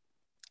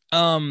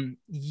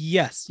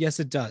 Yes,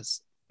 it does.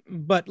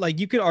 But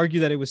like, you could argue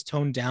that it was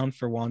toned down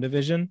for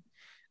WandaVision.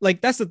 Like,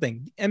 that's the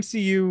thing.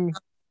 MCU,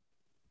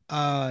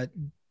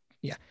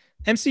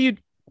 MCU.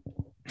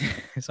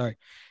 Sorry,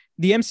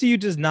 the MCU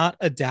does not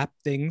adapt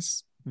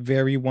things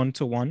very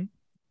one-to-one.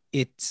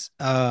 It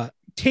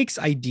takes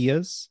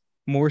ideas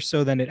more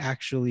so than it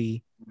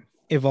actually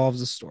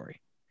evolves a story.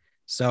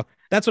 So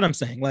that's what I'm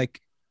saying. Like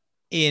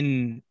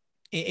in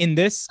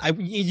this,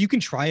 you can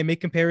try and make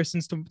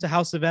comparisons to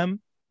House of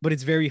M, but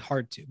it's very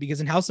hard to,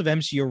 because in House of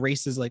M she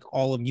erases like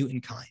all of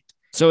mutant kind.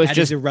 So it's That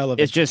just is irrelevant.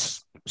 It's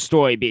just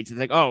story beats. It's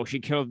like, oh, she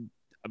killed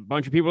a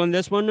bunch of people in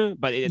this one,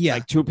 but it's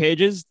like 2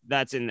 pages.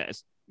 That's in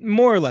this.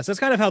 More or less. That's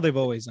kind of how they've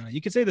always done it. You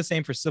could say the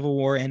same for Civil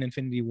War and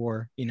Infinity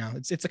War.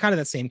 It's a kind of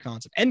that same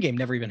concept. Endgame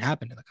never even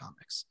happened in the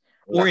comics.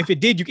 Or if it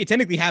did, it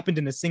technically happened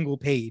in a single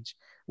page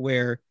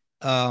where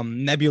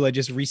Nebula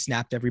just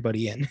re-snapped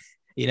everybody in.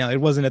 It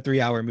wasn't a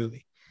 3-hour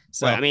movie.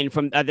 So I mean,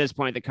 from at this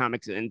point, the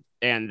comics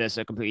and this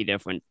are completely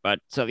different. But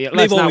so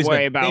let's not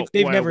worry about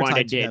they've what never Wanda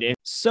tied did. together.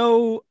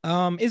 So,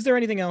 is there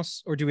anything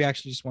else, or do we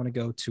actually just want to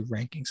go to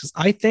rankings? 'Cause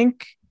I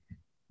think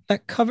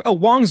that cover. Oh,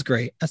 Wong's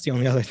great. That's the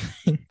only other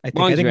thing.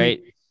 Wong's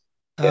great.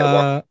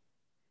 People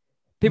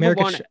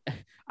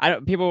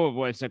People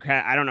were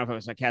sarcastic. I don't know if it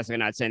was sarcastic or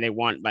not, saying they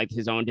want like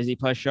his own Disney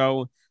Plus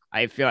show.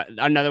 I feel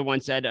another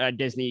one said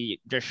Disney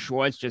just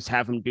shorts, just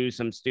have him do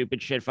some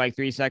stupid shit for like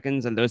 3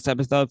 seconds and those type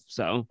of stuff.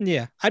 So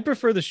yeah, I'd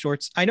prefer the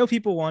shorts. I know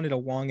people wanted a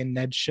Wong and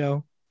Ned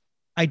show.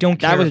 I don't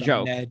care. That was a about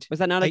joke. Ned. Was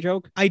that not a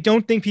joke? I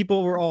don't think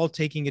people were all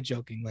taking it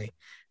jokingly.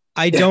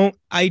 I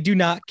do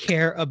not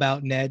care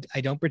about Ned.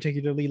 I don't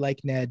particularly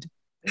like Ned.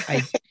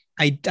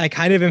 I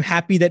kind of am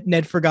happy that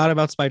Ned forgot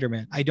about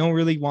Spider-Man. I don't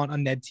really want a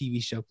Ned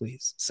TV show,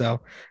 please.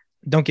 So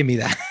don't give me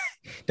that.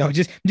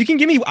 You can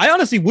give me, I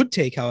honestly would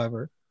take,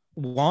 however,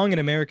 Wong and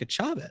America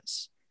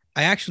Chavez.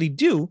 I actually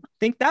do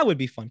think that would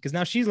be fun, because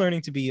now she's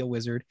learning to be a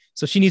wizard.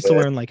 So she needs to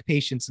learn like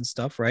patience and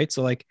stuff, right?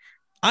 So like,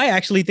 I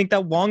actually think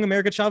that Wong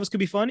America Chavez could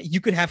be fun.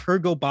 You could have her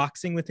go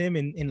boxing with him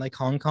in like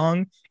Hong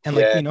Kong, and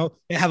like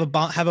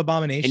have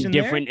Abomination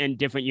in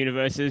different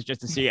universes,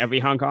 just to see every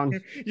Hong Kong.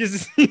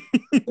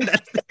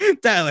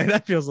 Tyler,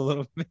 that feels a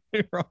little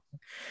bit wrong.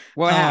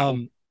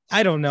 Well,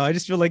 I don't know. I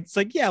just feel like it's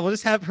like, we'll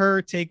just have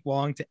her take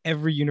Wong to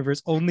every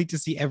universe, only to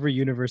see every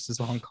universe as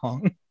Hong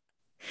Kong.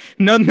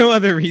 No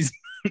other reason.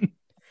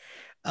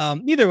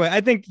 Either way,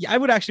 I think I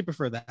would actually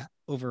prefer that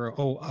over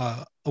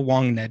a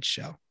Wong Ned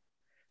show.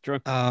 Sure.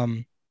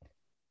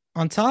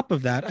 On top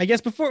of that, I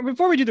guess before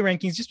we do the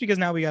rankings, just because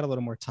now we got a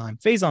little more time,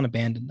 Faison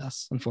abandoned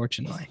us,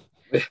 unfortunately.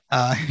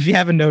 If you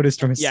haven't noticed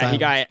from his Yeah, silence.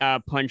 he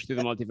got punched through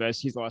the multiverse.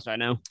 He's lost right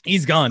now.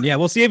 He's gone. Yeah,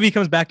 we'll see if he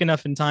comes back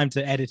enough in time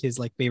to edit his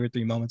like favorite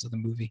 3 moments of the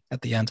movie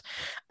at the end.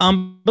 But I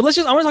want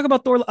to talk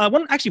about Thor.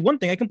 One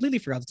thing I completely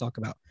forgot to talk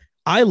about.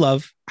 I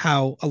love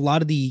how a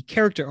lot of the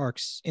character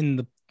arcs in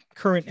the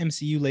current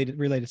MCU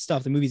related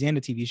stuff, the movies and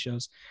the TV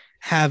shows,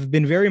 have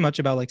been very much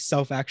about like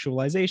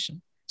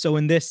self-actualization. So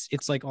in this,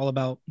 it's like all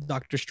about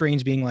Doctor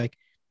Strange being like,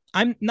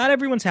 I'm not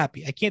everyone's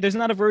happy. I can't, there's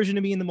not a version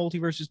of me in the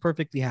multiverse who's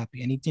perfectly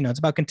happy. And it's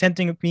about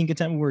being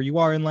content with where you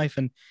are in life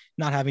and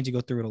not having to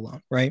go through it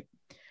alone. Right.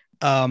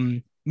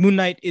 Moon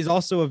Knight is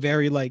also a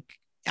very like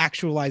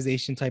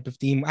actualization type of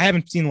theme. I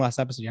haven't seen the last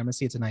episode yet. I'm gonna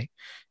see it tonight.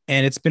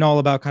 And it's been all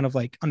about kind of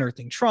like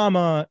unearthing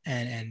trauma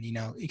and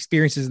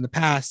experiences in the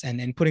past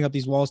and putting up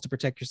these walls to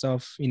protect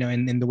yourself,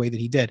 in the way that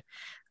he did.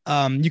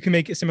 You can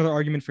make a similar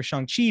argument for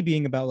Shang-Chi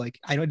being about like,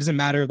 I know it doesn't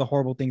matter the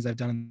horrible things I've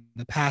done in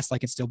the past, I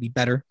can still be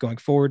better going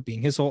forward,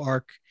 being his whole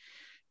arc.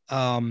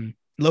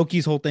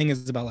 Loki's whole thing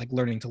is about like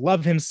learning to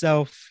love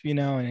himself,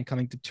 and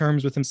coming to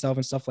terms with himself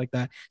and stuff like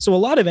that. So a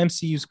lot of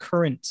MCU's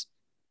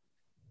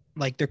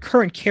their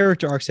current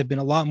character arcs have been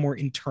a lot more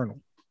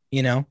internal,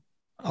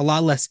 a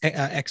lot less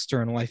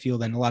external, I feel,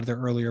 than a lot of their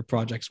earlier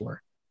projects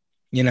were,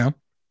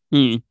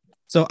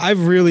 So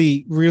I've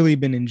really, really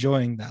been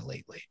enjoying that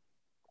lately.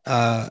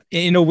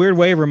 In a weird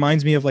way, it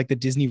reminds me of like the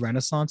Disney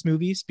Renaissance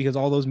movies, because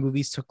all those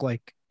movies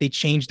they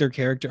changed their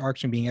character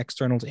arcs from being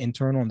external to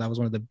internal. And that was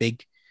one of the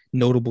big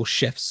notable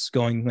shifts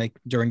going like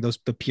during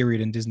the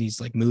period in Disney's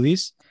like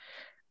movies.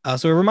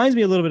 So it reminds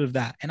me a little bit of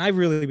that. And I've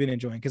really been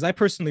enjoying, because I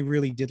personally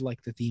really did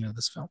like the theme of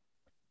this film.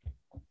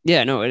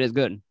 Yeah, no, it is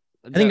good.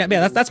 I think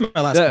that's my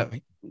last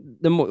point.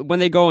 When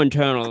they go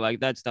internal,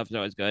 like that stuff's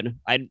always good.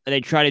 They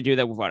try to do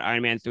that with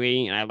Iron Man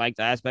 3, and I like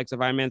the aspects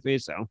of Iron Man 3.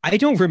 So I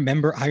don't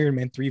remember Iron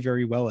Man 3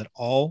 very well at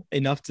all,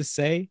 enough to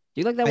say.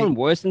 Do you like that one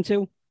worse than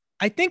 2?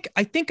 I think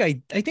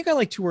I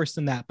like 2 worse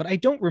than that, but I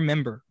don't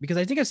remember, because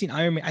I think I've seen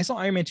Iron Man. I saw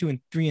Iron Man 2 and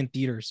 3 in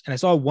theaters, and I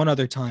saw it one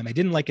other time. I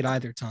didn't like it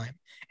either time,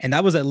 and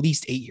that was at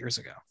least 8 years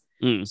ago.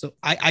 So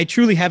I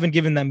truly haven't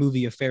given that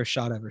movie a fair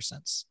shot ever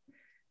since.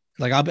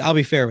 Like I'll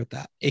be fair with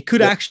that. It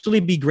could actually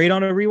be great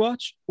on a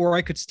rewatch, or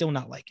I could still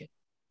not like it.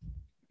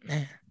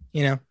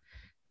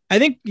 I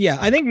think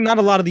not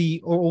a lot of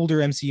the older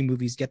MCU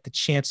movies get the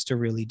chance to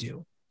really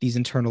do these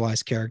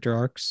internalized character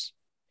arcs.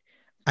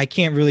 I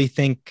can't really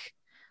think,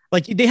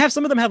 like, they have,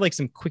 some of them have like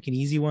some quick and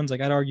easy ones.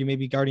 Like I'd argue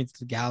maybe Guardians of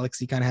the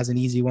Galaxy kind of has an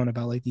easy one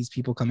about like these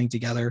people coming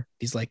together,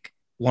 these like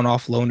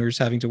one-off loners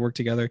having to work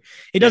together.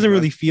 It doesn't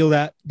really feel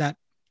that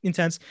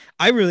intense.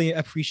 I really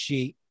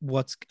appreciate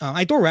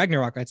Thor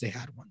Ragnarok, I'd say,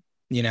 had one,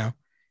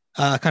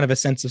 kind of a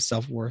sense of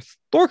self-worth.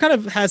 Thor kind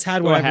of has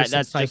had one ever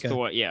since Taika.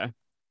 Thor, yeah,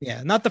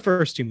 not the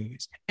first 2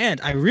 movies.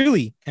 And I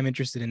really am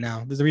interested in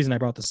now, there's the reason I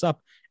brought this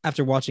up,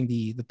 after watching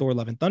the Thor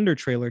Love and Thunder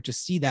trailer, to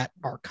see that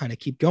arc kind of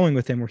keep going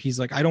with him, where he's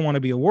like, I don't want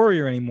to be a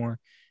warrior anymore.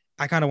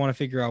 I kind of want to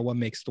figure out what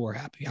makes Thor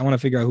happy. I want to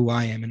figure out who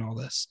I am in all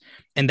this.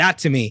 And that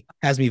to me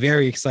has me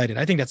very excited.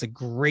 I think that's a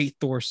great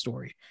Thor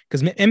story,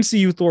 because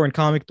MCU Thor and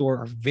comic Thor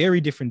are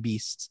very different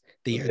beasts.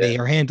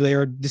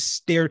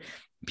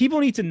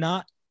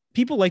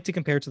 People like to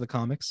compare to the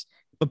comics,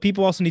 but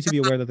people also need to be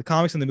aware that the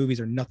comics and the movies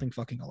are nothing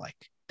fucking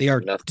alike. They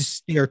are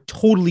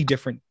totally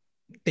different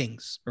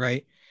things,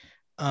 right?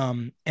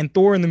 And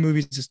Thor in the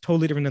movies is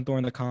totally different than Thor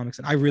in the comics,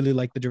 and I really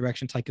like the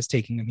direction Taika's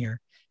taking him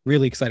here.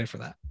 Really excited for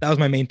that. That was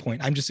my main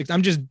point. I'm just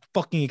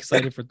fucking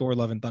excited for Thor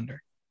Love and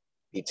Thunder.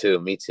 Me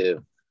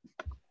too.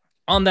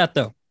 On that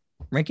though,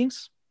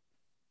 rankings?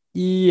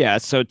 Yeah,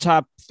 so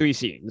top 3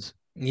 scenes.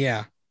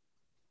 Yeah.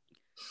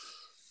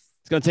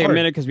 It's going to take a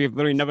minute because we've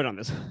literally never done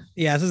this.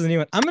 Yeah, this is a new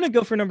one. I'm going to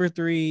go for number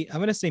 3. I'm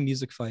going to say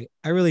music fight.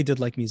 I really did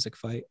like music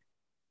fight.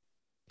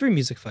 3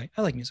 music fight.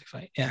 I like music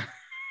fight. Yeah.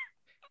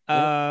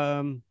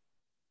 I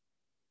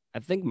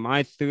think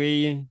my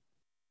 3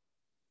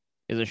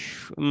 is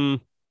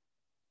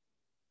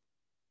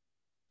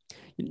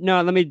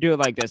no, let me do it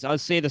like this. I'll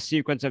say the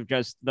sequence of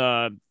just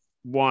the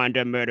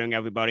Wanda murdering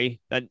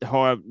everybody. The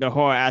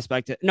horror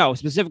aspect. No,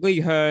 specifically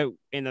her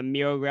in the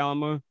mirror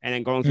realm and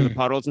then going through the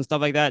puddles and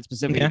stuff like that.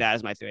 Specifically, that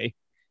is my 3.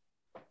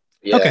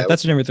 Yeah, okay,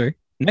 that's number 3.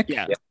 Nick?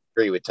 Yeah,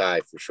 agree with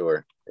Ty for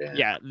sure.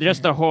 Yeah,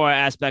 just the horror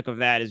aspect of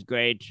that is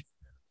great.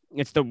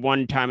 It's the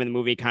one time in the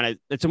movie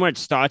it's when it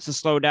starts to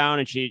slow down,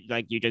 and she,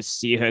 like, you just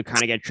see her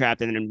kind of get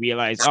trapped and then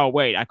realize, oh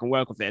wait, I can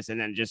work with this,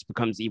 and then it just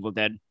becomes Evil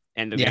Dead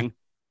ending.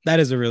 That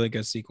is a really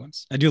good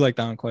sequence. I do like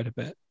that one quite a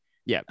bit.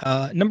 Yeah.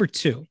 Number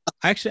 2.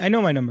 Actually, I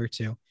know my number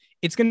 2.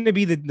 It's going to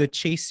be the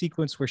chase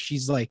sequence where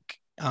she's like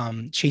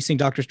chasing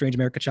Doctor Strange,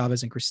 America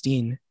Chavez, and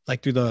Christine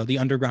like through the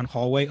underground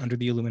hallway under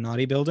the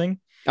Illuminati building.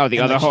 Oh, the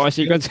other horror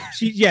sequence.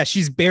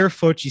 She's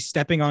barefoot. She's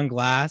stepping on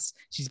glass.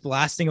 She's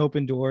blasting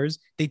open doors.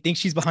 They think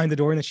she's behind the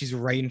door, and then she's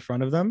right in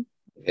front of them.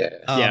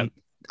 Yeah.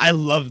 I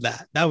love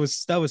that. That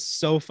was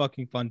so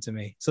fucking fun to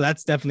me. So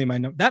that's definitely my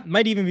number. That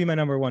might even be my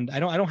number 1. I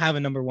don't have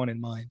a number 1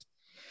 in mind.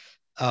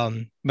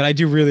 But I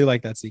do really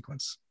like that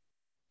sequence.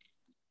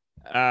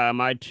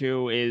 My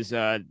 2 is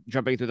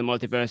jumping through the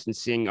multiverse and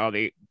seeing all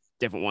the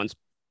different ones.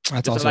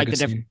 That's Just also I a like good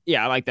the scene.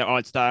 I like the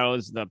art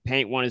styles. The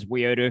paint one is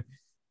weirder.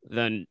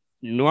 The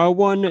noir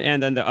one,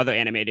 and then the other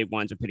animated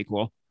ones are pretty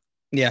cool.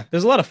 Yeah,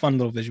 there's a lot of fun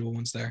little visual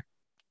ones there.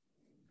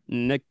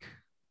 Nick,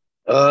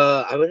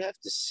 I would have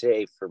to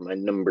say for my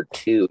number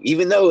 2,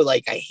 even though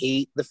like I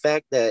hate the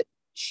fact that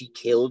she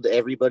killed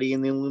everybody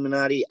in the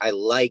Illuminati, I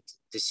liked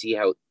to see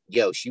how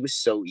she was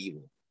so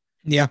evil.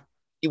 Yeah.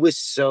 He was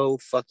so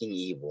fucking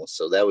evil.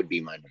 So that would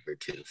be my number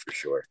 2 for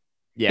sure.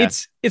 yeah,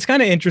 It's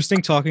kind of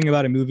interesting talking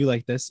about a movie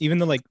like this, even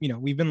though like,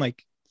 we've been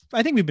like,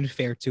 I think we've been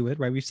fair to it,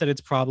 right? We've said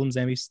its problems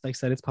and we like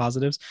said its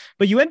positives,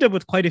 but you end up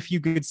with quite a few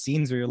good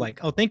scenes where you're like,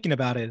 oh, thinking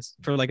about it is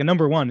for like a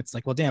number 1. It's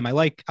like, well, damn, I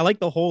like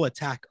the whole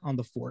attack on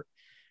the fort,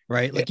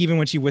 right? Like even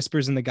when she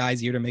whispers in the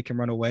guy's ear to make him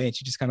run away, and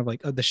she just kind of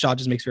like, the shot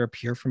just makes her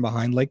appear from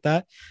behind like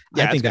that.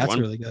 Yeah, I think that's one.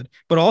 really good.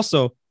 But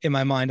also in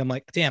my mind, I'm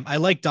like, damn, I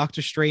like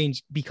Doctor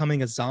Strange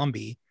becoming a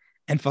zombie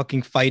and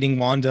fucking fighting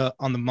Wanda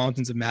on the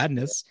Mountains of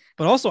Madness.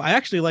 But also, I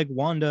actually like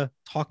Wanda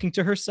talking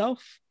to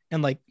herself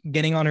and like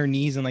getting on her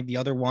knees, and like the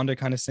other Wanda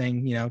kind of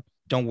saying,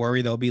 don't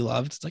worry, they'll be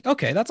loved. It's like,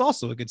 okay, that's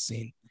also a good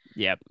scene.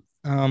 Yep.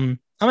 I'm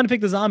gonna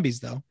pick the zombies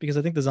though, because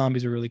I think the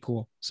zombies are really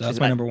cool. So that's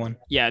my number 1.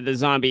 Yeah, the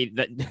zombie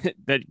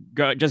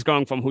just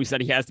going from who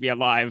said he has to be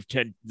alive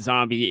to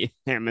zombie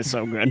him is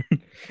so good.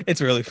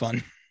 It's really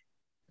fun.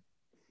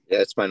 Yeah,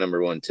 it's my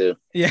number 1 too.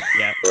 Yeah.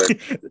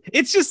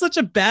 It's just such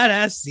a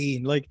badass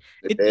scene. Like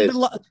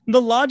the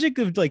logic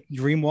of like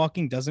dream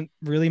walking doesn't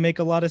really make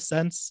a lot of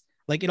sense.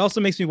 Like it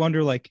also makes me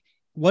wonder, like,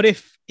 what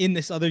if in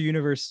this other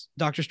universe,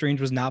 Doctor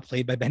Strange was not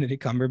played by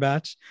Benedict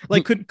Cumberbatch?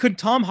 Like, could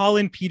Tom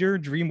Holland Peter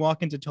dream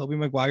walk into Tobey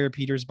Maguire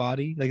Peter's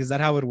body? Like, is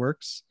that how it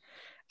works?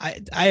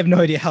 I have no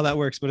idea how that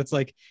works, but it's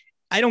like,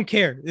 I don't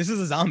care. This is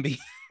a zombie.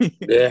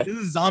 Yeah. This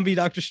is zombie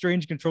Doctor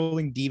Strange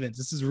controlling demons.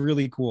 This is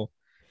really cool.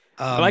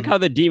 I like how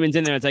the demon's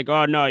in there. It's like,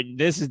 oh no,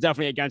 this is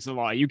definitely against the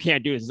law. You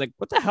can't do this. It's like,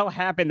 what the hell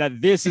happened that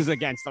this is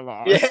against the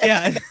law?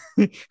 Yeah.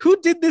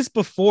 Who did this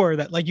before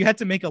that? Like, you had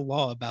to make a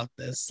law about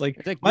this. Like,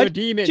 It's like, why you're did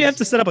demons. you have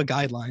to set up a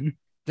guideline?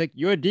 It's like,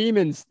 you're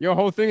demons. Your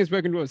whole thing is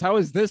breaking rules. How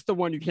is this the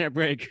one you can't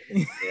break?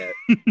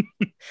 Yeah.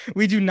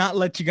 We do not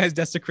let you guys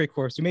desecrate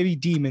corpse. We may be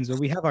demons, but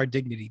we have our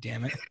dignity,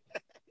 damn it.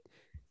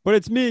 But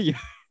it's me.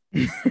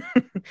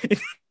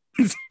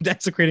 It's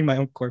desecrating my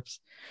own corpse.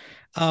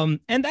 And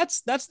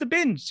that's the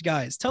binge,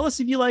 guys. Tell us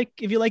if you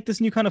like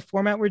this new kind of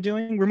format we're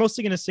doing. We're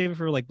mostly going to save it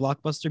for like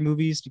blockbuster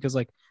movies, because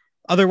like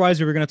otherwise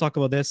we were going to talk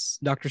about this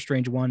Doctor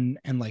Strange 1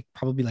 and like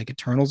probably like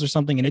Eternals or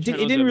something, and it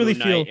didn't really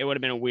feel. It would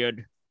have been a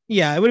weird.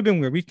 Yeah, it would have been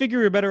weird. We figure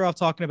we're better off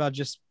talking about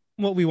just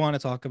what we want to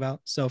talk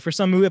about. So for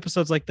some movie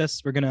episodes like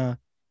this, we're gonna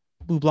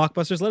do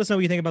blockbusters. Let us know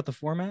what you think about the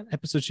format.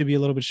 Episodes should be a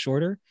little bit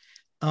shorter.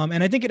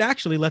 And I think it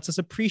actually lets us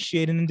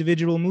appreciate an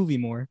individual movie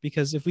more,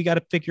 because if we got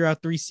to figure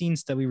out 3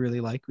 scenes that we really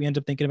like, we end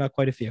up thinking about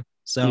quite a few.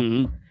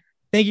 So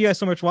thank you guys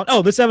so much for watching.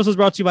 Oh, this episode is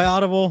brought to you by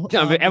Audible.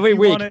 Every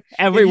week.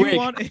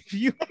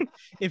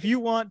 If you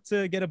want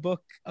to get a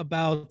book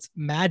about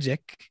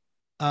magic,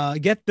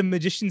 get The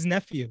Magician's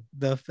Nephew.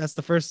 That's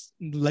the first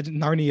Legend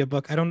Narnia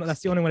book. I don't know.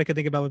 That's the only one I could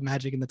think about with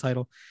magic in the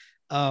title.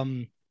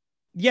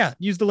 Yeah,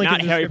 use the link.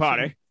 Not Harry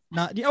Potter.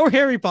 Or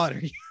Harry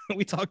Potter.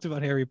 We talked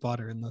about Harry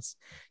Potter in this.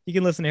 You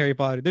can listen to Harry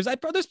Potter.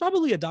 There's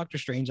probably a Doctor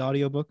Strange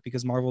audiobook,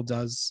 because Marvel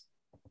does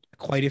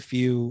quite a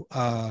few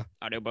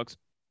Audiobooks.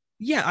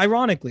 Yeah,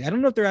 ironically, I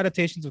don't know if they're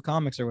adaptations of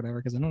comics or whatever,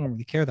 because I don't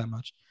really care that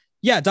much.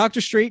 Yeah,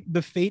 Doctor Strange,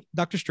 The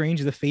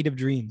Fate of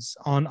Dreams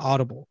on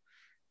Audible.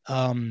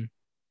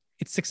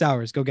 It's 6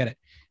 hours. Go get it.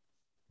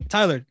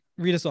 Tyler,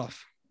 read us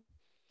off.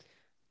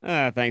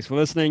 Thanks for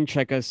listening.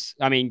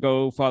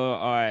 Go follow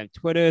our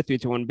Twitter,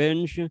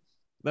 321binge.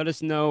 Let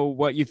us know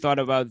what you thought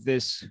about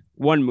this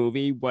one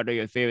movie. What are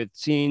your favorite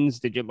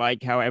scenes? Did you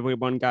like how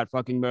everyone got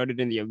fucking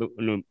murdered in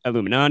the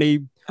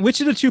Illuminati?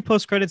 Which of the 2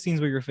 post-credit scenes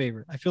were your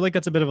favorite? I feel like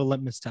that's a bit of a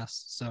litmus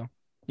test. So,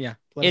 yeah.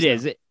 It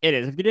is. If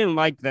you didn't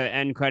like the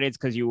end credits,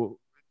 because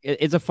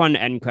it's a fun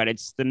end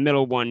credits. The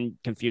middle one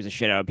confused the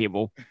shit out of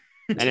people,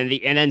 and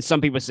then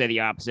some people say the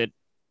opposite.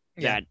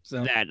 That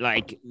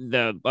like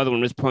the other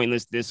one was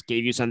pointless. This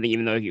gave you something,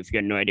 even though if you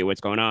had no idea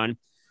what's going on.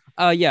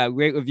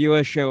 Rate, review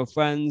us, share with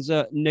friends.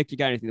 Nick, you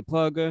got anything to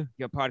plug?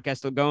 Your podcast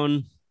still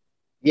going?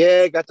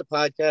 Yeah, got the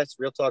podcast,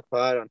 Real Talk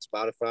Pod, on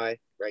Spotify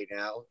right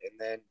now, and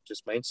then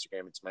just my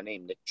Instagram. It's my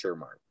name, Nick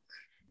Chermark.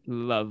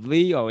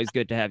 Lovely. Always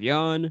good to have you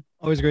on.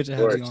 Always great to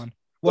have you on.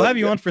 We'll have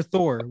you on for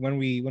Thor when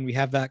we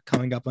have that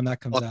coming up, when that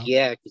comes out.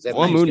 Yeah,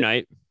 or Moon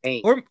Knight.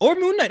 Or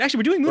Moon Knight. Actually,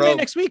 we're doing Moon Knight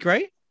next week,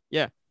 right?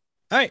 Yeah.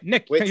 All right,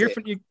 Nick,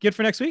 you good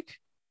for next week?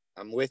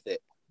 I'm with it.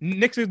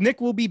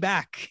 Nick will be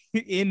back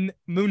in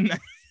Moon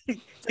Knight.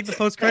 It's like the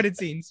post-credit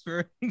scenes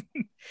for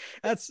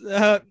that's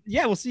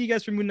we'll see you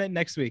guys for Moon Knight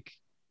next week.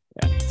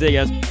 Yeah. See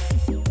you guys.